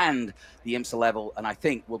level and the IMSA level, and I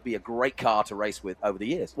think will be a great car to race with over the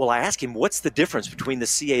years. Well, I asked him, what's the difference between the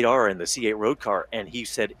C8R and the C8 road car? And he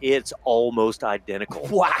said, it's almost identical.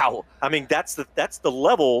 Wow. I mean, that's the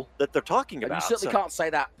level that they're talking about. And you certainly can't say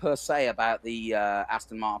that per se about the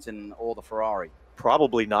Aston Martin or the Ferrari.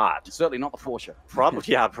 Probably not. Certainly not the Porsche.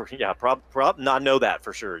 Probably, I know that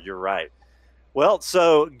for sure. You're right. Well,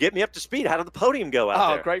 so get me up to speed. How did the podium go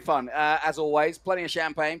out there? Oh, great fun. As always, plenty of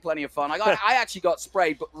champagne, plenty of fun. I actually got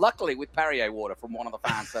sprayed, but luckily with Perrier water from one of the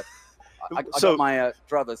fans. So I got my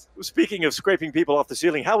druthers. Speaking of scraping people off the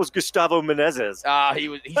ceiling, how was Gustavo Menezes?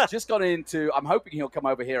 He's just gone into, I'm hoping he'll come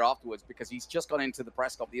over here afterwards because he's just gone into the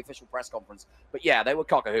official press conference. But yeah, they were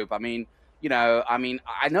cock-a-hoop. I mean,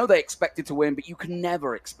 I know they expected to win, but you can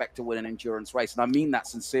never expect to win an endurance race. And I mean that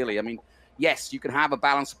sincerely. I mean, yes, you can have a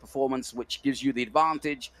balanced performance, which gives you the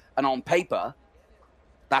advantage. And on paper,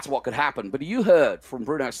 that's what could happen. But you heard from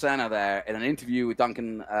Bruno Senna there in an interview with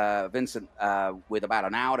Duncan Vincent with about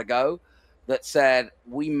an hour to go that said,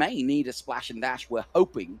 we may need a splash and dash. We're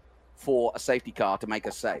hoping for a safety car to make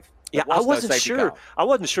us safe. Yeah, I wasn't sure. I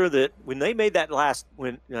wasn't sure that when they made that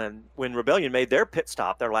when Rebellion made their pit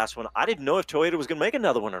stop, their last one, I didn't know if Toyota was going to make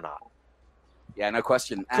another one or not. Yeah, no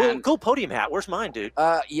question. Cool podium hat. Where's mine, dude?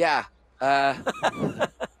 Yeah. I've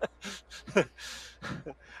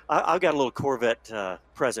got a little Corvette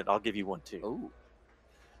present. I'll give you one too. Ooh.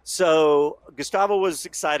 So Gustavo was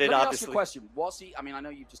excited. Let me obviously. ask you a question. Was he? I mean, I know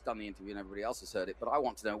you've just done the interview and everybody else has heard it, but I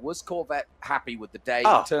want to know: was Corvette happy with the day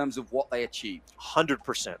in terms of what they achieved?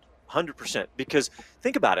 100%. 100%. Because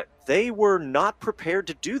think about it. They were not prepared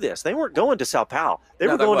to do this. They weren't going to Sao Paulo. They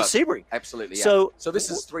were going to Sebring. Absolutely. Yeah. So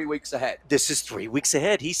this is 3 weeks ahead. This is 3 weeks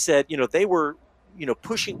ahead. He said, they were,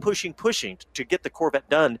 pushing to get the Corvette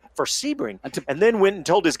done for Sebring. And then went and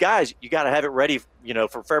told his guys, you got to have it ready,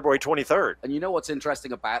 for February 23rd. And you know what's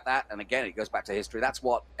interesting about that? And again, it goes back to history. That's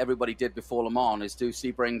what everybody did before Le Mans is do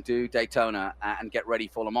Sebring, do Daytona, and get ready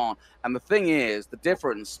for Le Mans. And the thing is, the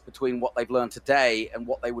difference between what they've learned today and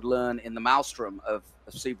what they would learn in the maelstrom of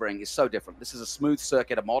Sebring is so different. This is a smooth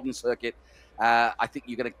circuit, a modern circuit. I think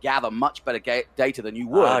you're going to gather much better data than you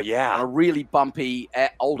would on a really bumpy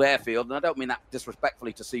old airfield. And I don't mean that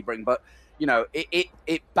disrespectfully to Sebring, but,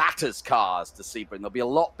 it batters cars to Sebring. There'll be a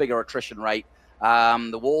lot bigger attrition rate.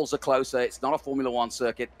 The walls are closer. It's not a Formula One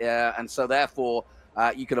circuit. And so therefore,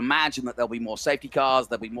 you can imagine that there'll be more safety cars.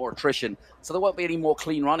 There'll be more attrition. So there won't be any more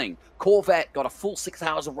clean running. Corvette got a full 6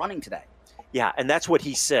 hours of running today. Yeah, and that's what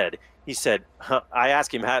he said. He said, I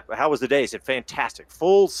asked him, how was the day? He said, fantastic.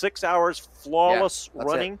 Full 6 hours, flawless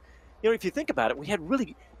running. If you think about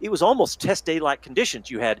it, it was almost test day-like conditions.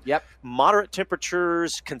 You had moderate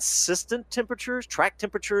temperatures, consistent temperatures, track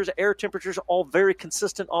temperatures, air temperatures, all very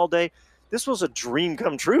consistent all day. This was a dream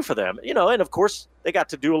come true for them. And of course, they got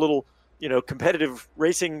to do a little, competitive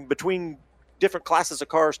racing between different classes of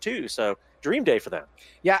cars too. So dream day for them.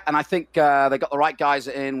 Yeah, and I think they got the right guys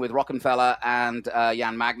in with Rockenfeller and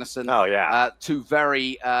Jan Magnussen. Oh, yeah. Two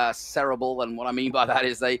very cerebral, and what I mean by that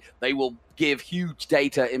is they will give huge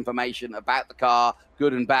data information about the car,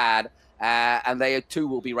 good and bad, And they too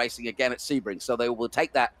will be racing again at Sebring. So they will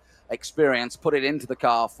take that experience, put it into the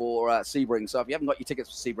car for Sebring. So if you haven't got your tickets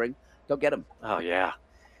for Sebring, don't get them. Oh, yeah.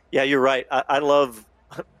 Yeah, you're right. I love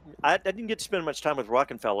 – I didn't get to spend much time with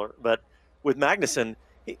Rockenfeller, but with Magnussen,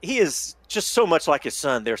 he is just so much like his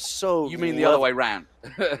son. They're so – You mean the other way around.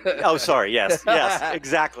 Oh, sorry. Yes,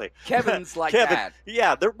 exactly. Kevin's like Kevin, Dad.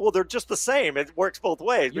 Yeah, they're just the same. It works both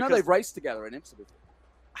ways. You know they've raced together in IMSA before.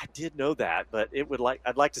 I did know that, but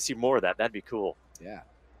I'd like to see more of that. That'd be cool. Yeah.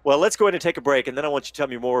 Well, let's go ahead and take a break, and then I want you to tell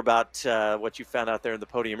me more about what you found out there in the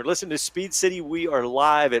podium. You're listening to Speed City. We are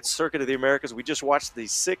live at Circuit of the Americas. We just watched the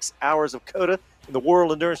 6 hours of COTA in the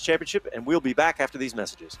World Endurance Championship, and we'll be back after these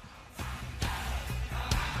messages.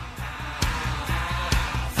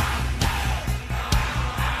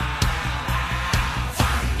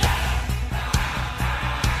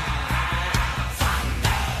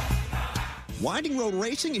 Winding Road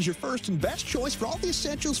Racing is your first and best choice for all the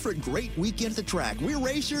essentials for a great weekend at the track. We're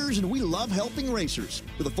racers, and we love helping racers.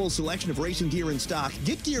 With a full selection of racing gear in stock,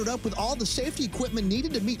 get geared up with all the safety equipment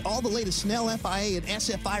needed to meet all the latest Snell, FIA, and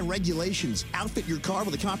SFI regulations. Outfit your car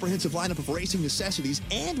with a comprehensive lineup of racing necessities,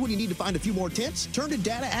 and when you need to find a few more tents, turn to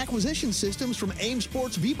data acquisition systems from AIM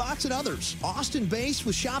Sports, VBOX, and others. Austin-based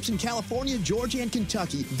with shops in California, Georgia, and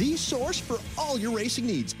Kentucky. The source for all your racing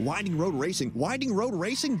needs. Winding Road Racing,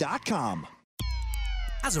 windingroadracing.com.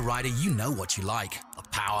 As a rider, you know what you like. The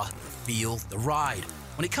power, the feel, the ride.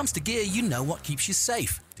 When it comes to gear, you know what keeps you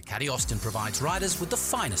safe. Ducati Austin provides riders with the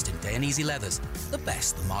finest in Dainese leathers, the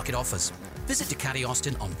best the market offers. Visit Ducati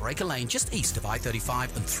Austin on Breaker Lane just east of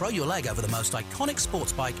I-35 and throw your leg over the most iconic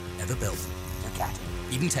sports bike ever built. Ducati.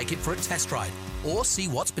 Even take it for a test ride or see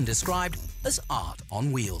what's been described as art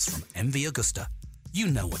on wheels from MV Agusta. You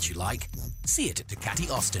know what you like. See it at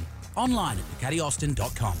Ducati Austin. Online at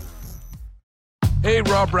DucatiAustin.com. Hey,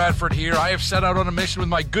 Rob Bradford here. I have set out on a mission with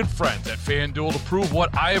my good friends at FanDuel to prove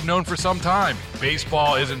what I have known for some time.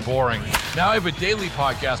 Baseball isn't boring. Now I have a daily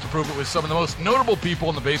podcast to prove it with some of the most notable people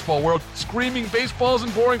in the baseball world, screaming baseball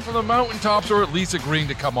isn't boring from the mountaintops, or at least agreeing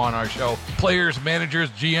to come on our show. Players,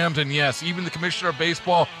 managers, GMs, and yes, even the commissioner of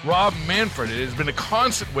baseball, Rob Manfred. It has been a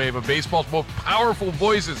constant wave of baseball's most powerful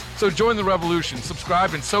voices. So join the revolution.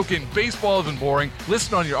 Subscribe and soak in Baseball Isn't Boring.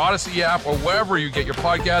 Listen on your Odyssey app or wherever you get your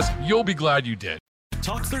podcast. You'll be glad you did.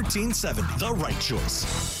 Talk 1370, the right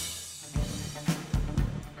choice.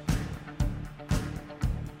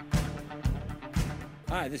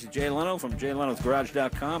 Hi, this is Jay Leno from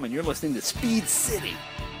JayLenosGarage.com, and you're listening to Speed City.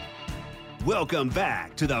 Welcome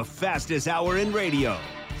back to the fastest hour in radio,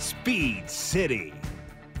 Speed City.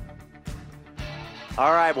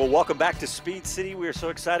 All right, well, welcome back to Speed City. We are so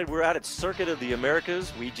excited. We're out at Circuit of the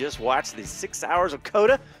Americas. We just watched the 6 hours of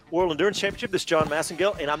COTA World Endurance Championship. This is John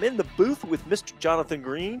Massengale, and I'm in the booth with Mr. Jonathan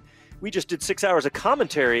Green. We just did 6 hours of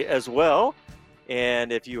commentary as well.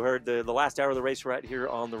 And if you heard the last hour of the race right here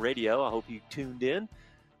on the radio, I hope you tuned in.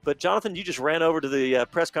 But, Jonathan, you just ran over to the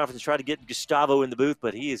press conference and tried to get Gustavo in the booth,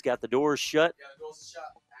 but he has got the doors shut. Yeah, the doors are shut.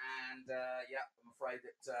 And, I'm afraid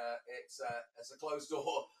that it's a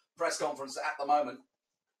closed-door press conference at the moment.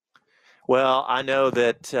 Well, I know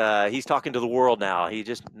that he's talking to the world now. He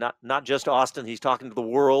just not just Austin. He's talking to the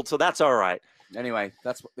world, so that's all right. Anyway,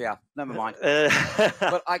 never mind.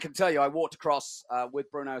 But I can tell you, I walked across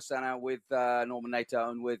with Bruno Senna, with Norman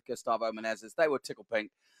Nato, and with Gustavo Menezes. They were tickle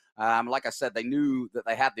pink. Like I said, they knew that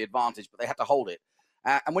they had the advantage, but they had to hold it.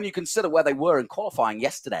 And when you consider where they were in qualifying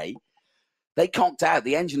yesterday, they conked out.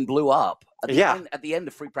 The engine blew up at the end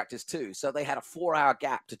of free practice 2. So they had a 4-hour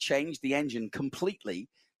gap to change the engine completely,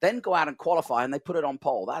 then go out and qualify, and they put it on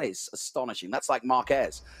pole. That is astonishing. That's like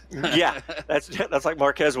Marquez. Yeah, that's like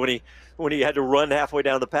Marquez when he had to run halfway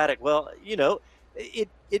down the paddock. Well, you know, it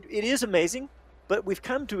is amazing, but we've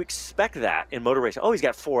come to expect that in motor racing. Oh, he's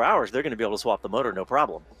got 4 hours. They're going to be able to swap the motor, no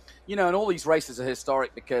problem. You know, and all these races are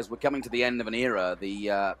historic because we're coming to the end of an era,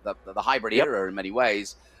 the hybrid era in many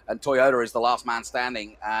ways, and Toyota is the last man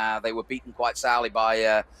standing. They were beaten quite soundly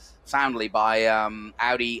by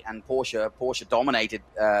Audi and Porsche. Porsche dominated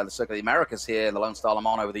the Circuit of the Americas here in the Lone Star Le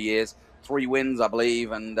Mans over the years. 3 wins, I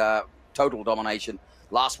believe, and total domination.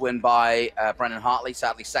 Last win by Brendan Hartley,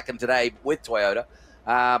 sadly second today with Toyota.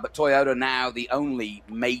 But Toyota now the only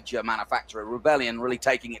major manufacturer. Rebellion really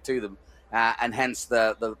taking it to them, and hence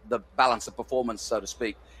the balance of performance, so to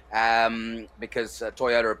speak. Because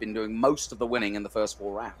Toyota have been doing most of the winning in the first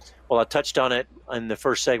 4 rounds. Well, I touched on it in the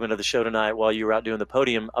first segment of the show tonight while you were out doing the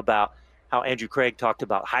podium about how Andrew Craig talked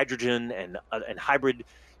about hydrogen and hybrid.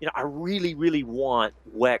 You know, I really, really want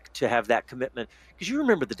WEC to have that commitment, because you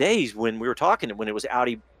remember the days when we were talking when it was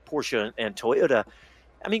Audi, Porsche, and Toyota.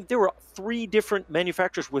 I mean, there were 3 different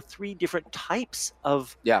manufacturers with 3 different types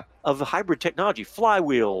of hybrid technology,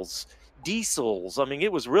 flywheels, diesels. I mean,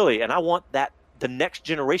 it was really, and I want the next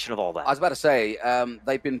generation of all that. I was about to say,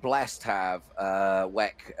 they've been blessed to have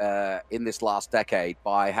WEC in this last decade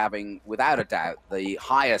by having, without a doubt, the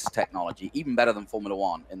highest technology, even better than Formula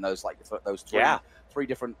One in those three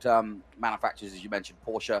different manufacturers, as you mentioned,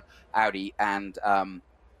 Porsche, Audi, and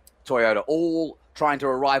Toyota, all trying to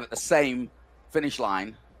arrive at the same finish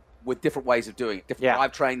line with different ways of doing it, different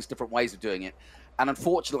drivetrains, different ways of doing it. And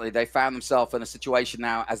unfortunately, they found themselves in a situation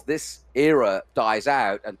now as this era dies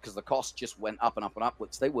out, and because the cost just went up and up and up,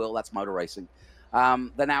 which they will, that's motor racing.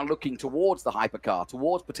 They're now looking towards the hypercar,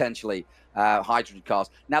 towards potentially hydrogen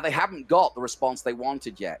cars. Now, they haven't got the response they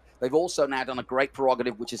wanted yet. They've also now done a great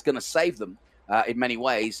prerogative, which is going to save them in many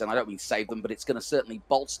ways. And I don't mean save them, but it's going to certainly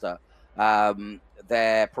bolster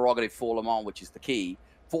their prerogative for Le Mans, which is the key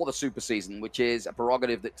for the super season, which is a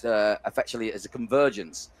prerogative that effectively is a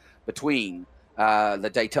convergence between the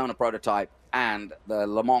Daytona prototype and the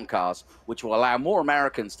Le Mans cars, which will allow more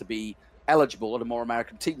Americans to be eligible and more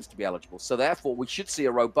American teams to be eligible. So therefore, we should see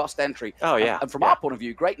a robust entry. Oh, yeah. And from our point of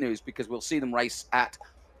view, great news, because we'll see them race at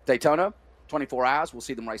Daytona, 24 hours. We'll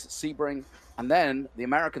see them race at Sebring. And then the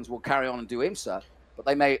Americans will carry on and do IMSA, but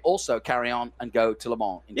they may also carry on and go to Le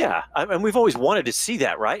Mans. Yeah, and we've always wanted to see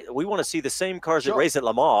that, right? We want to see the same cars that race at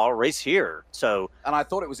Le Mans race here. So, and I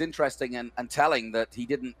thought it was interesting and telling that he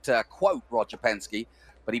didn't quote Roger Penske,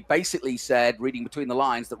 but he basically said, reading between the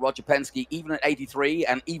lines, that Roger Penske, even at 83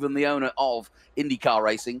 and even the owner of IndyCar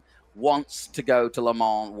Racing, wants to go to Le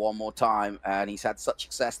Mans one more time. And he's had such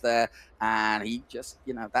success there. And he just,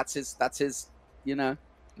 that's his.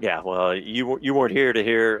 Yeah, well, you weren't here to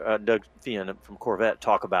hear Doug Thean from Corvette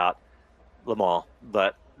talk about Le Mans,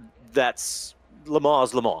 but that's Le Mans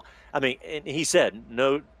is Le Mans. I mean, and he said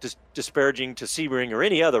no disparaging to Sebring or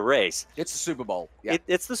any other race. It's the Super Bowl. Yeah.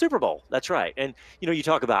 It's the Super Bowl. That's right. And, you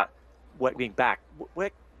talk about WEC being back.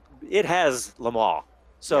 WEC, it has Le Mans.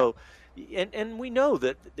 So, and we know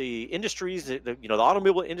that the industries, the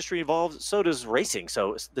automobile industry involved, so does racing.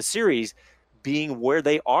 So the series being where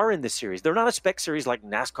they are in this series. They're not a spec series like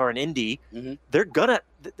NASCAR and Indy. Mm-hmm. They're gonna,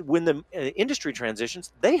 when the industry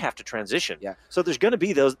transitions, they have to transition. Yeah. So there's going to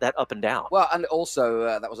be that up and down. Well, and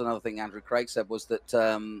also that was another thing Andrew Craig said, was that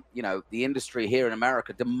the industry here in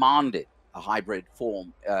America demanded a hybrid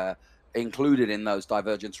form included in those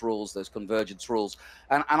divergence rules, those convergence rules,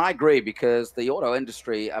 and I agree, because the auto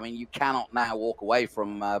industry, I mean, you cannot now walk away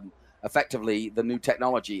from effectively the new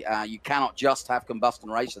technology. You cannot just have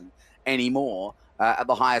combustion racing anymore at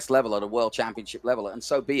the highest level, at a world championship level, and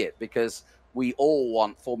so be it, because we all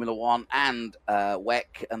want Formula One and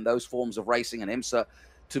WEC and those forms of racing and IMSA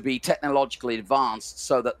to be technologically advanced,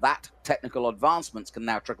 so that technical advancements can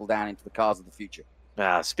now trickle down into the cars of the future.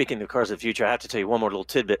 Speaking of cars of the future, I have to tell you one more little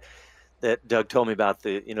tidbit that Doug told me about.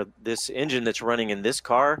 This engine that's running in this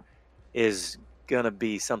car is going to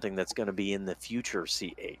be something that's going to be in the future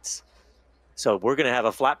C8s. So we're going to have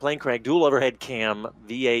a flat plane crank, dual overhead cam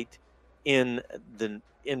V8 in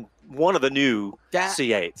one of the new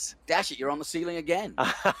C8s. Dash it, you're on the ceiling again.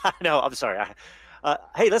 No, I'm sorry.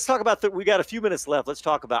 Hey, let's talk about we got a few minutes left. Let's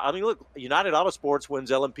talk about, I mean, look, United Autosports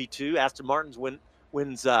wins LMP2, Aston Martin's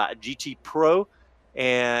wins GT Pro,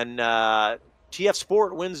 and TF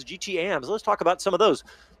Sport wins GT AMs. Let's talk about some of those.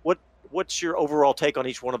 What's your overall take on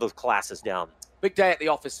each one of those classes down? Big day at the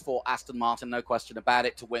office for Aston Martin, no question about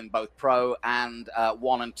it, to win both Pro and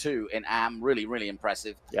 1 and 2 in AM. Really, really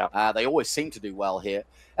impressive. Yeah. They always seem to do well here.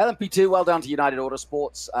 LMP2, well done to United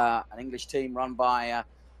Autosports, an English team run by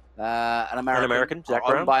an American, Zach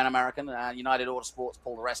Brown. Owned by an American. United Autosports,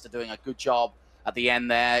 Paul di Resta doing a good job at the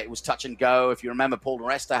end there. It was touch and go. If you remember, Paul di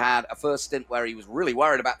Resta had a first stint where he was really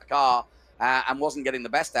worried about the car and wasn't getting the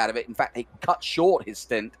best out of it. In fact, he cut short his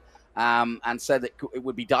stint and said that it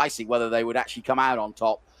would be dicey whether they would actually come out on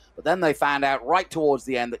top. But then they found out right towards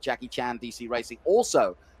the end that Jackie Chan, DC Racing,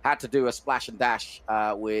 also had to do a splash and dash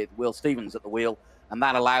with Will Stevens at the wheel, and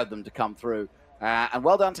that allowed them to come through. And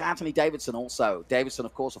well done to Anthony Davidson also. Davidson,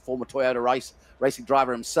 of course, a former Toyota racing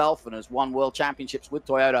driver himself, and has won world championships with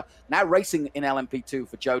Toyota, now racing in LMP2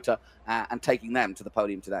 for Jota and taking them to the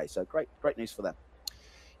podium today. So great news for them.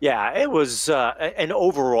 Yeah, it was, and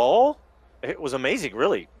overall, it was amazing,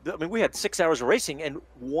 really. I mean, we had 6 hours of racing and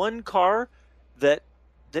one car that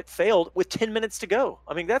failed with 10 minutes to go.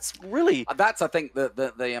 I mean, that's really... That's, I think,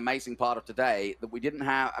 the amazing part of today, that we didn't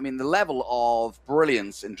have... I mean, the level of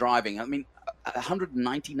brilliance in driving. I mean,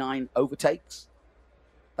 199 overtakes.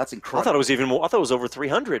 That's incredible. I thought it was even more. I thought it was over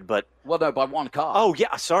 300, but... Well, no, by one car. Oh,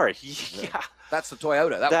 yeah, sorry. Yeah. That's the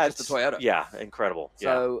Toyota. That was just the Toyota. Yeah, incredible.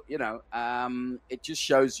 So, it just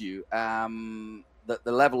shows you that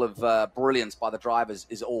the level of brilliance by the drivers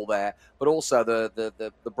is all there, but also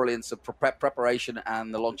the brilliance of preparation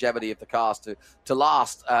and the longevity of the cars to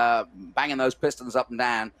last, banging those pistons up and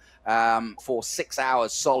down for 6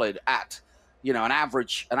 hours solid at, an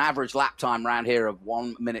average lap time around here of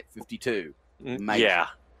 1 minute 52. Amazing.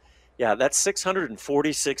 Yeah, that's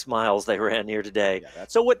 646 miles they ran here today.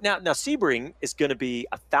 So what now Sebring is going to be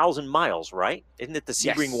 1,000 miles, right? Isn't it the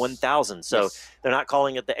Sebring 1,000? So they're not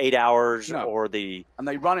calling it the 8 hours or the... And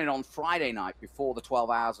they run it on Friday night before the 12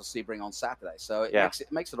 hours of Sebring on Saturday. So it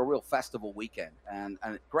makes it a real festival weekend and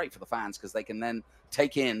great for the fans because they can then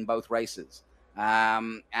take in both races.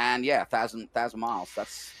 1,000 miles.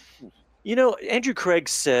 That's... Andrew Craig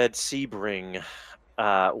said Sebring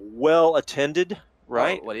well attended,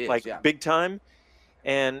 right? Oh, it is, big time.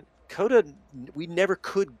 And COTA, we never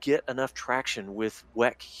could get enough traction with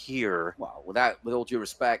WEC here. Well, with all due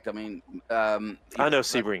respect, I mean... I know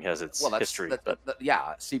Sebring has its history.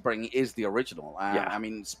 Sebring is the original. I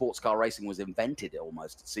mean, sports car racing was invented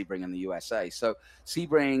almost at Sebring in the USA. So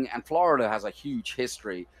Sebring and Florida has a huge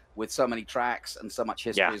history with so many tracks and so much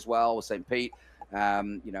history as well with St. Pete,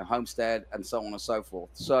 Homestead, and so on and so forth.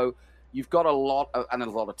 So you've got a lot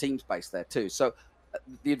of teams based there too. So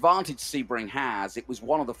the advantage Sebring has, it was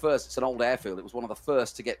one of the first, it's an old airfield, it was one of the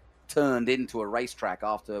first to get turned into a racetrack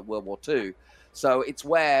after World War II. So it's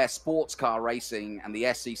where sports car racing and the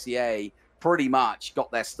SCCA pretty much got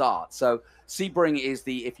their start. So Sebring is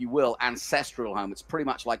the, if you will, ancestral home. It's pretty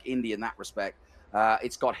much like Indy in that respect.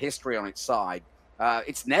 It's got history on its side.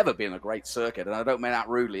 It's never been a great circuit, and I don't mean that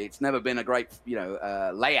rudely. It's never been a great,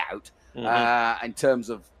 layout in terms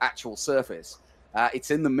of actual surface.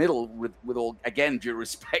 It's in the middle with all, again, due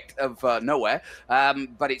respect of nowhere,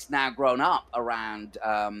 but it's now grown up around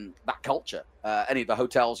that culture. Any of the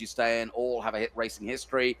hotels you stay in all have a racing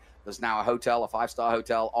history. There's now a hotel, a 5-star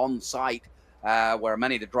hotel on site where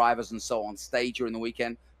many of the drivers and so on stay during the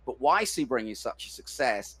weekend. But why Sebring is such a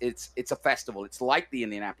success, it's a festival. It's like the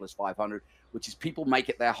Indianapolis 500, which is people make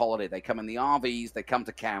it their holiday. They come in the RVs, they come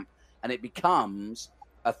to camp, and it becomes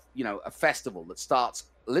a festival that starts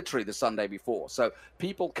literally the Sunday before. So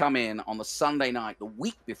people come in on the Sunday night, the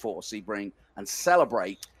week before Sebring, and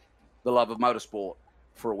celebrate the love of motorsport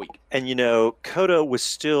for a week. And COTA was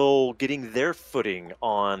still getting their footing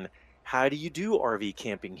on how do you do RV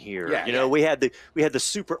camping here. We had the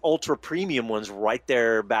super ultra premium ones right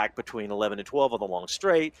there back between 11 and 12 on the long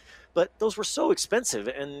straight, but those were so expensive,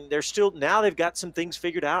 and now they've got some things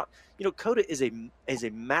figured out. COTA is a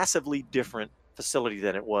massively different facility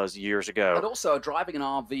than it was years ago. But also driving an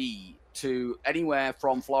RV to anywhere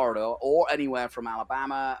from Florida or anywhere from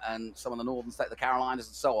Alabama and some of the northern states, the Carolinas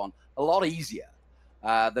and so on, a lot easier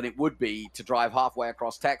than it would be to drive halfway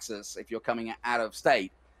across Texas if you're coming out of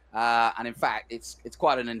state. And in fact, it's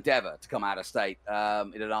quite an endeavor to come out of state in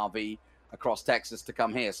an RV across Texas to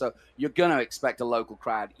come here. So you're going to expect a local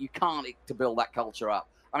crowd. You can't to build that culture up.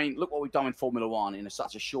 I mean, look what we've done in Formula One in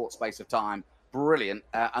such a short space of time. Brilliant,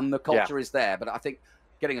 and the culture is there. But I think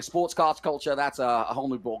getting a sports cars culture, that's a whole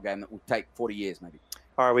new ball game that will take 40 years maybe.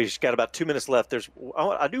 All right, we just got about 2 minutes left.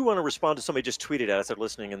 I do want to respond to somebody just tweeted at us,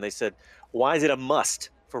 listening, and they said, why is it a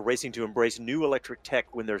must for racing to embrace new electric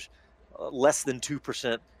tech when there's less than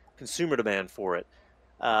 2% consumer demand for it?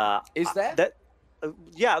 Is that?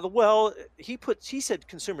 Well, he said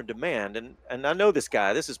consumer demand, and I know this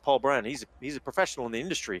guy. This is Paul Brown. He's a professional in the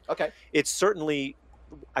industry. Okay. It's certainly,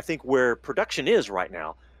 I think, where production is right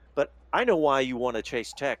now. But I know why you want to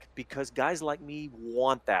chase tech, because guys like me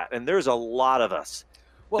want that. And there's a lot of us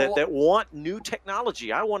that want new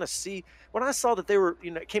technology. I want to see. When I saw that they were,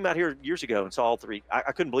 came out here years ago and saw all three,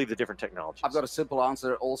 I couldn't believe the different technologies. I've got a simple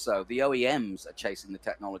answer also. The OEMs are chasing the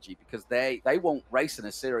technology because they won't race in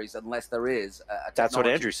a series unless there is a technology. That's what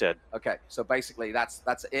Andrew said. Okay, so basically that's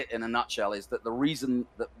it in a nutshell, is that the reason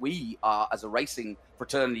that we are, as a racing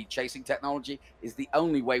fraternity, chasing technology is the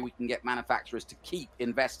only way we can get manufacturers to keep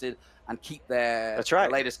invested and keep their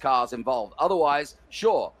latest cars involved. Otherwise,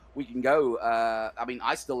 sure, we can go.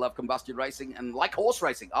 I still love combustion racing and like horse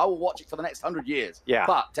racing. I will watch it for the next 100 years. Yeah.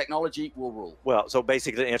 But technology will rule. Well, so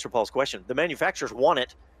basically, to answer Paul's question, the manufacturers want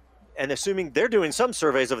it, and assuming they're doing some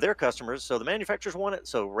surveys of their customers, so the manufacturers want it,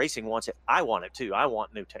 so racing wants it. I want it too. I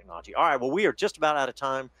want new technology. All right, well, we are just about out of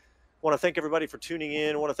time. I want to thank everybody for tuning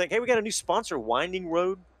in. I want to thank, we got a new sponsor, Winding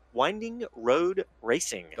Road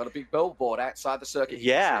Racing. Got a big billboard outside the circuit.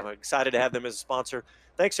 Yeah, I'm excited to have them as a sponsor.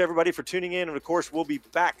 Thanks, everybody, for tuning in. And, of course, we'll be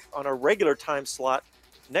back on our regular time slot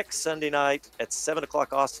next Sunday night at 7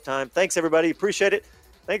 o'clock Austin time. Thanks, everybody. Appreciate it.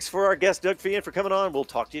 Thanks for our guest, Doug Feehan, for coming on. We'll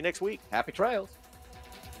talk to you next week. Happy trails.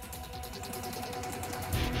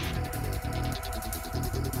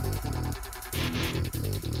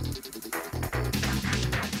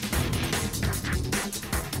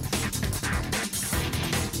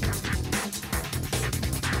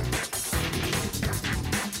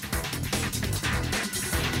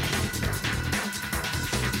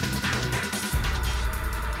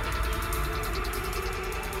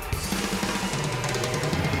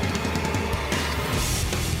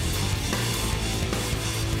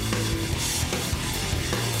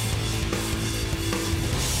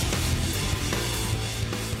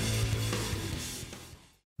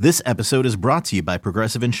 This episode is brought to you by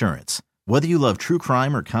Progressive Insurance. Whether you love true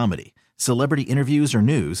crime or comedy, celebrity interviews or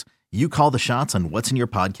news, you call the shots on what's in your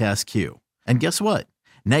podcast queue. And guess what?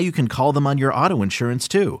 Now you can call them on your auto insurance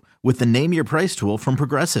too with the Name Your Price tool from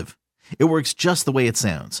Progressive. It works just the way it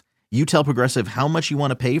sounds. You tell Progressive how much you want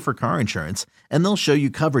to pay for car insurance, and they'll show you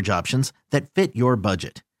coverage options that fit your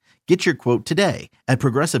budget. Get your quote today at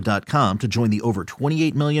Progressive.com to join the over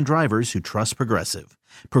 28 million drivers who trust Progressive.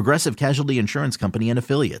 Progressive Casualty Insurance Company and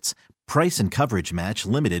Affiliates. Price and coverage match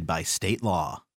limited by state law.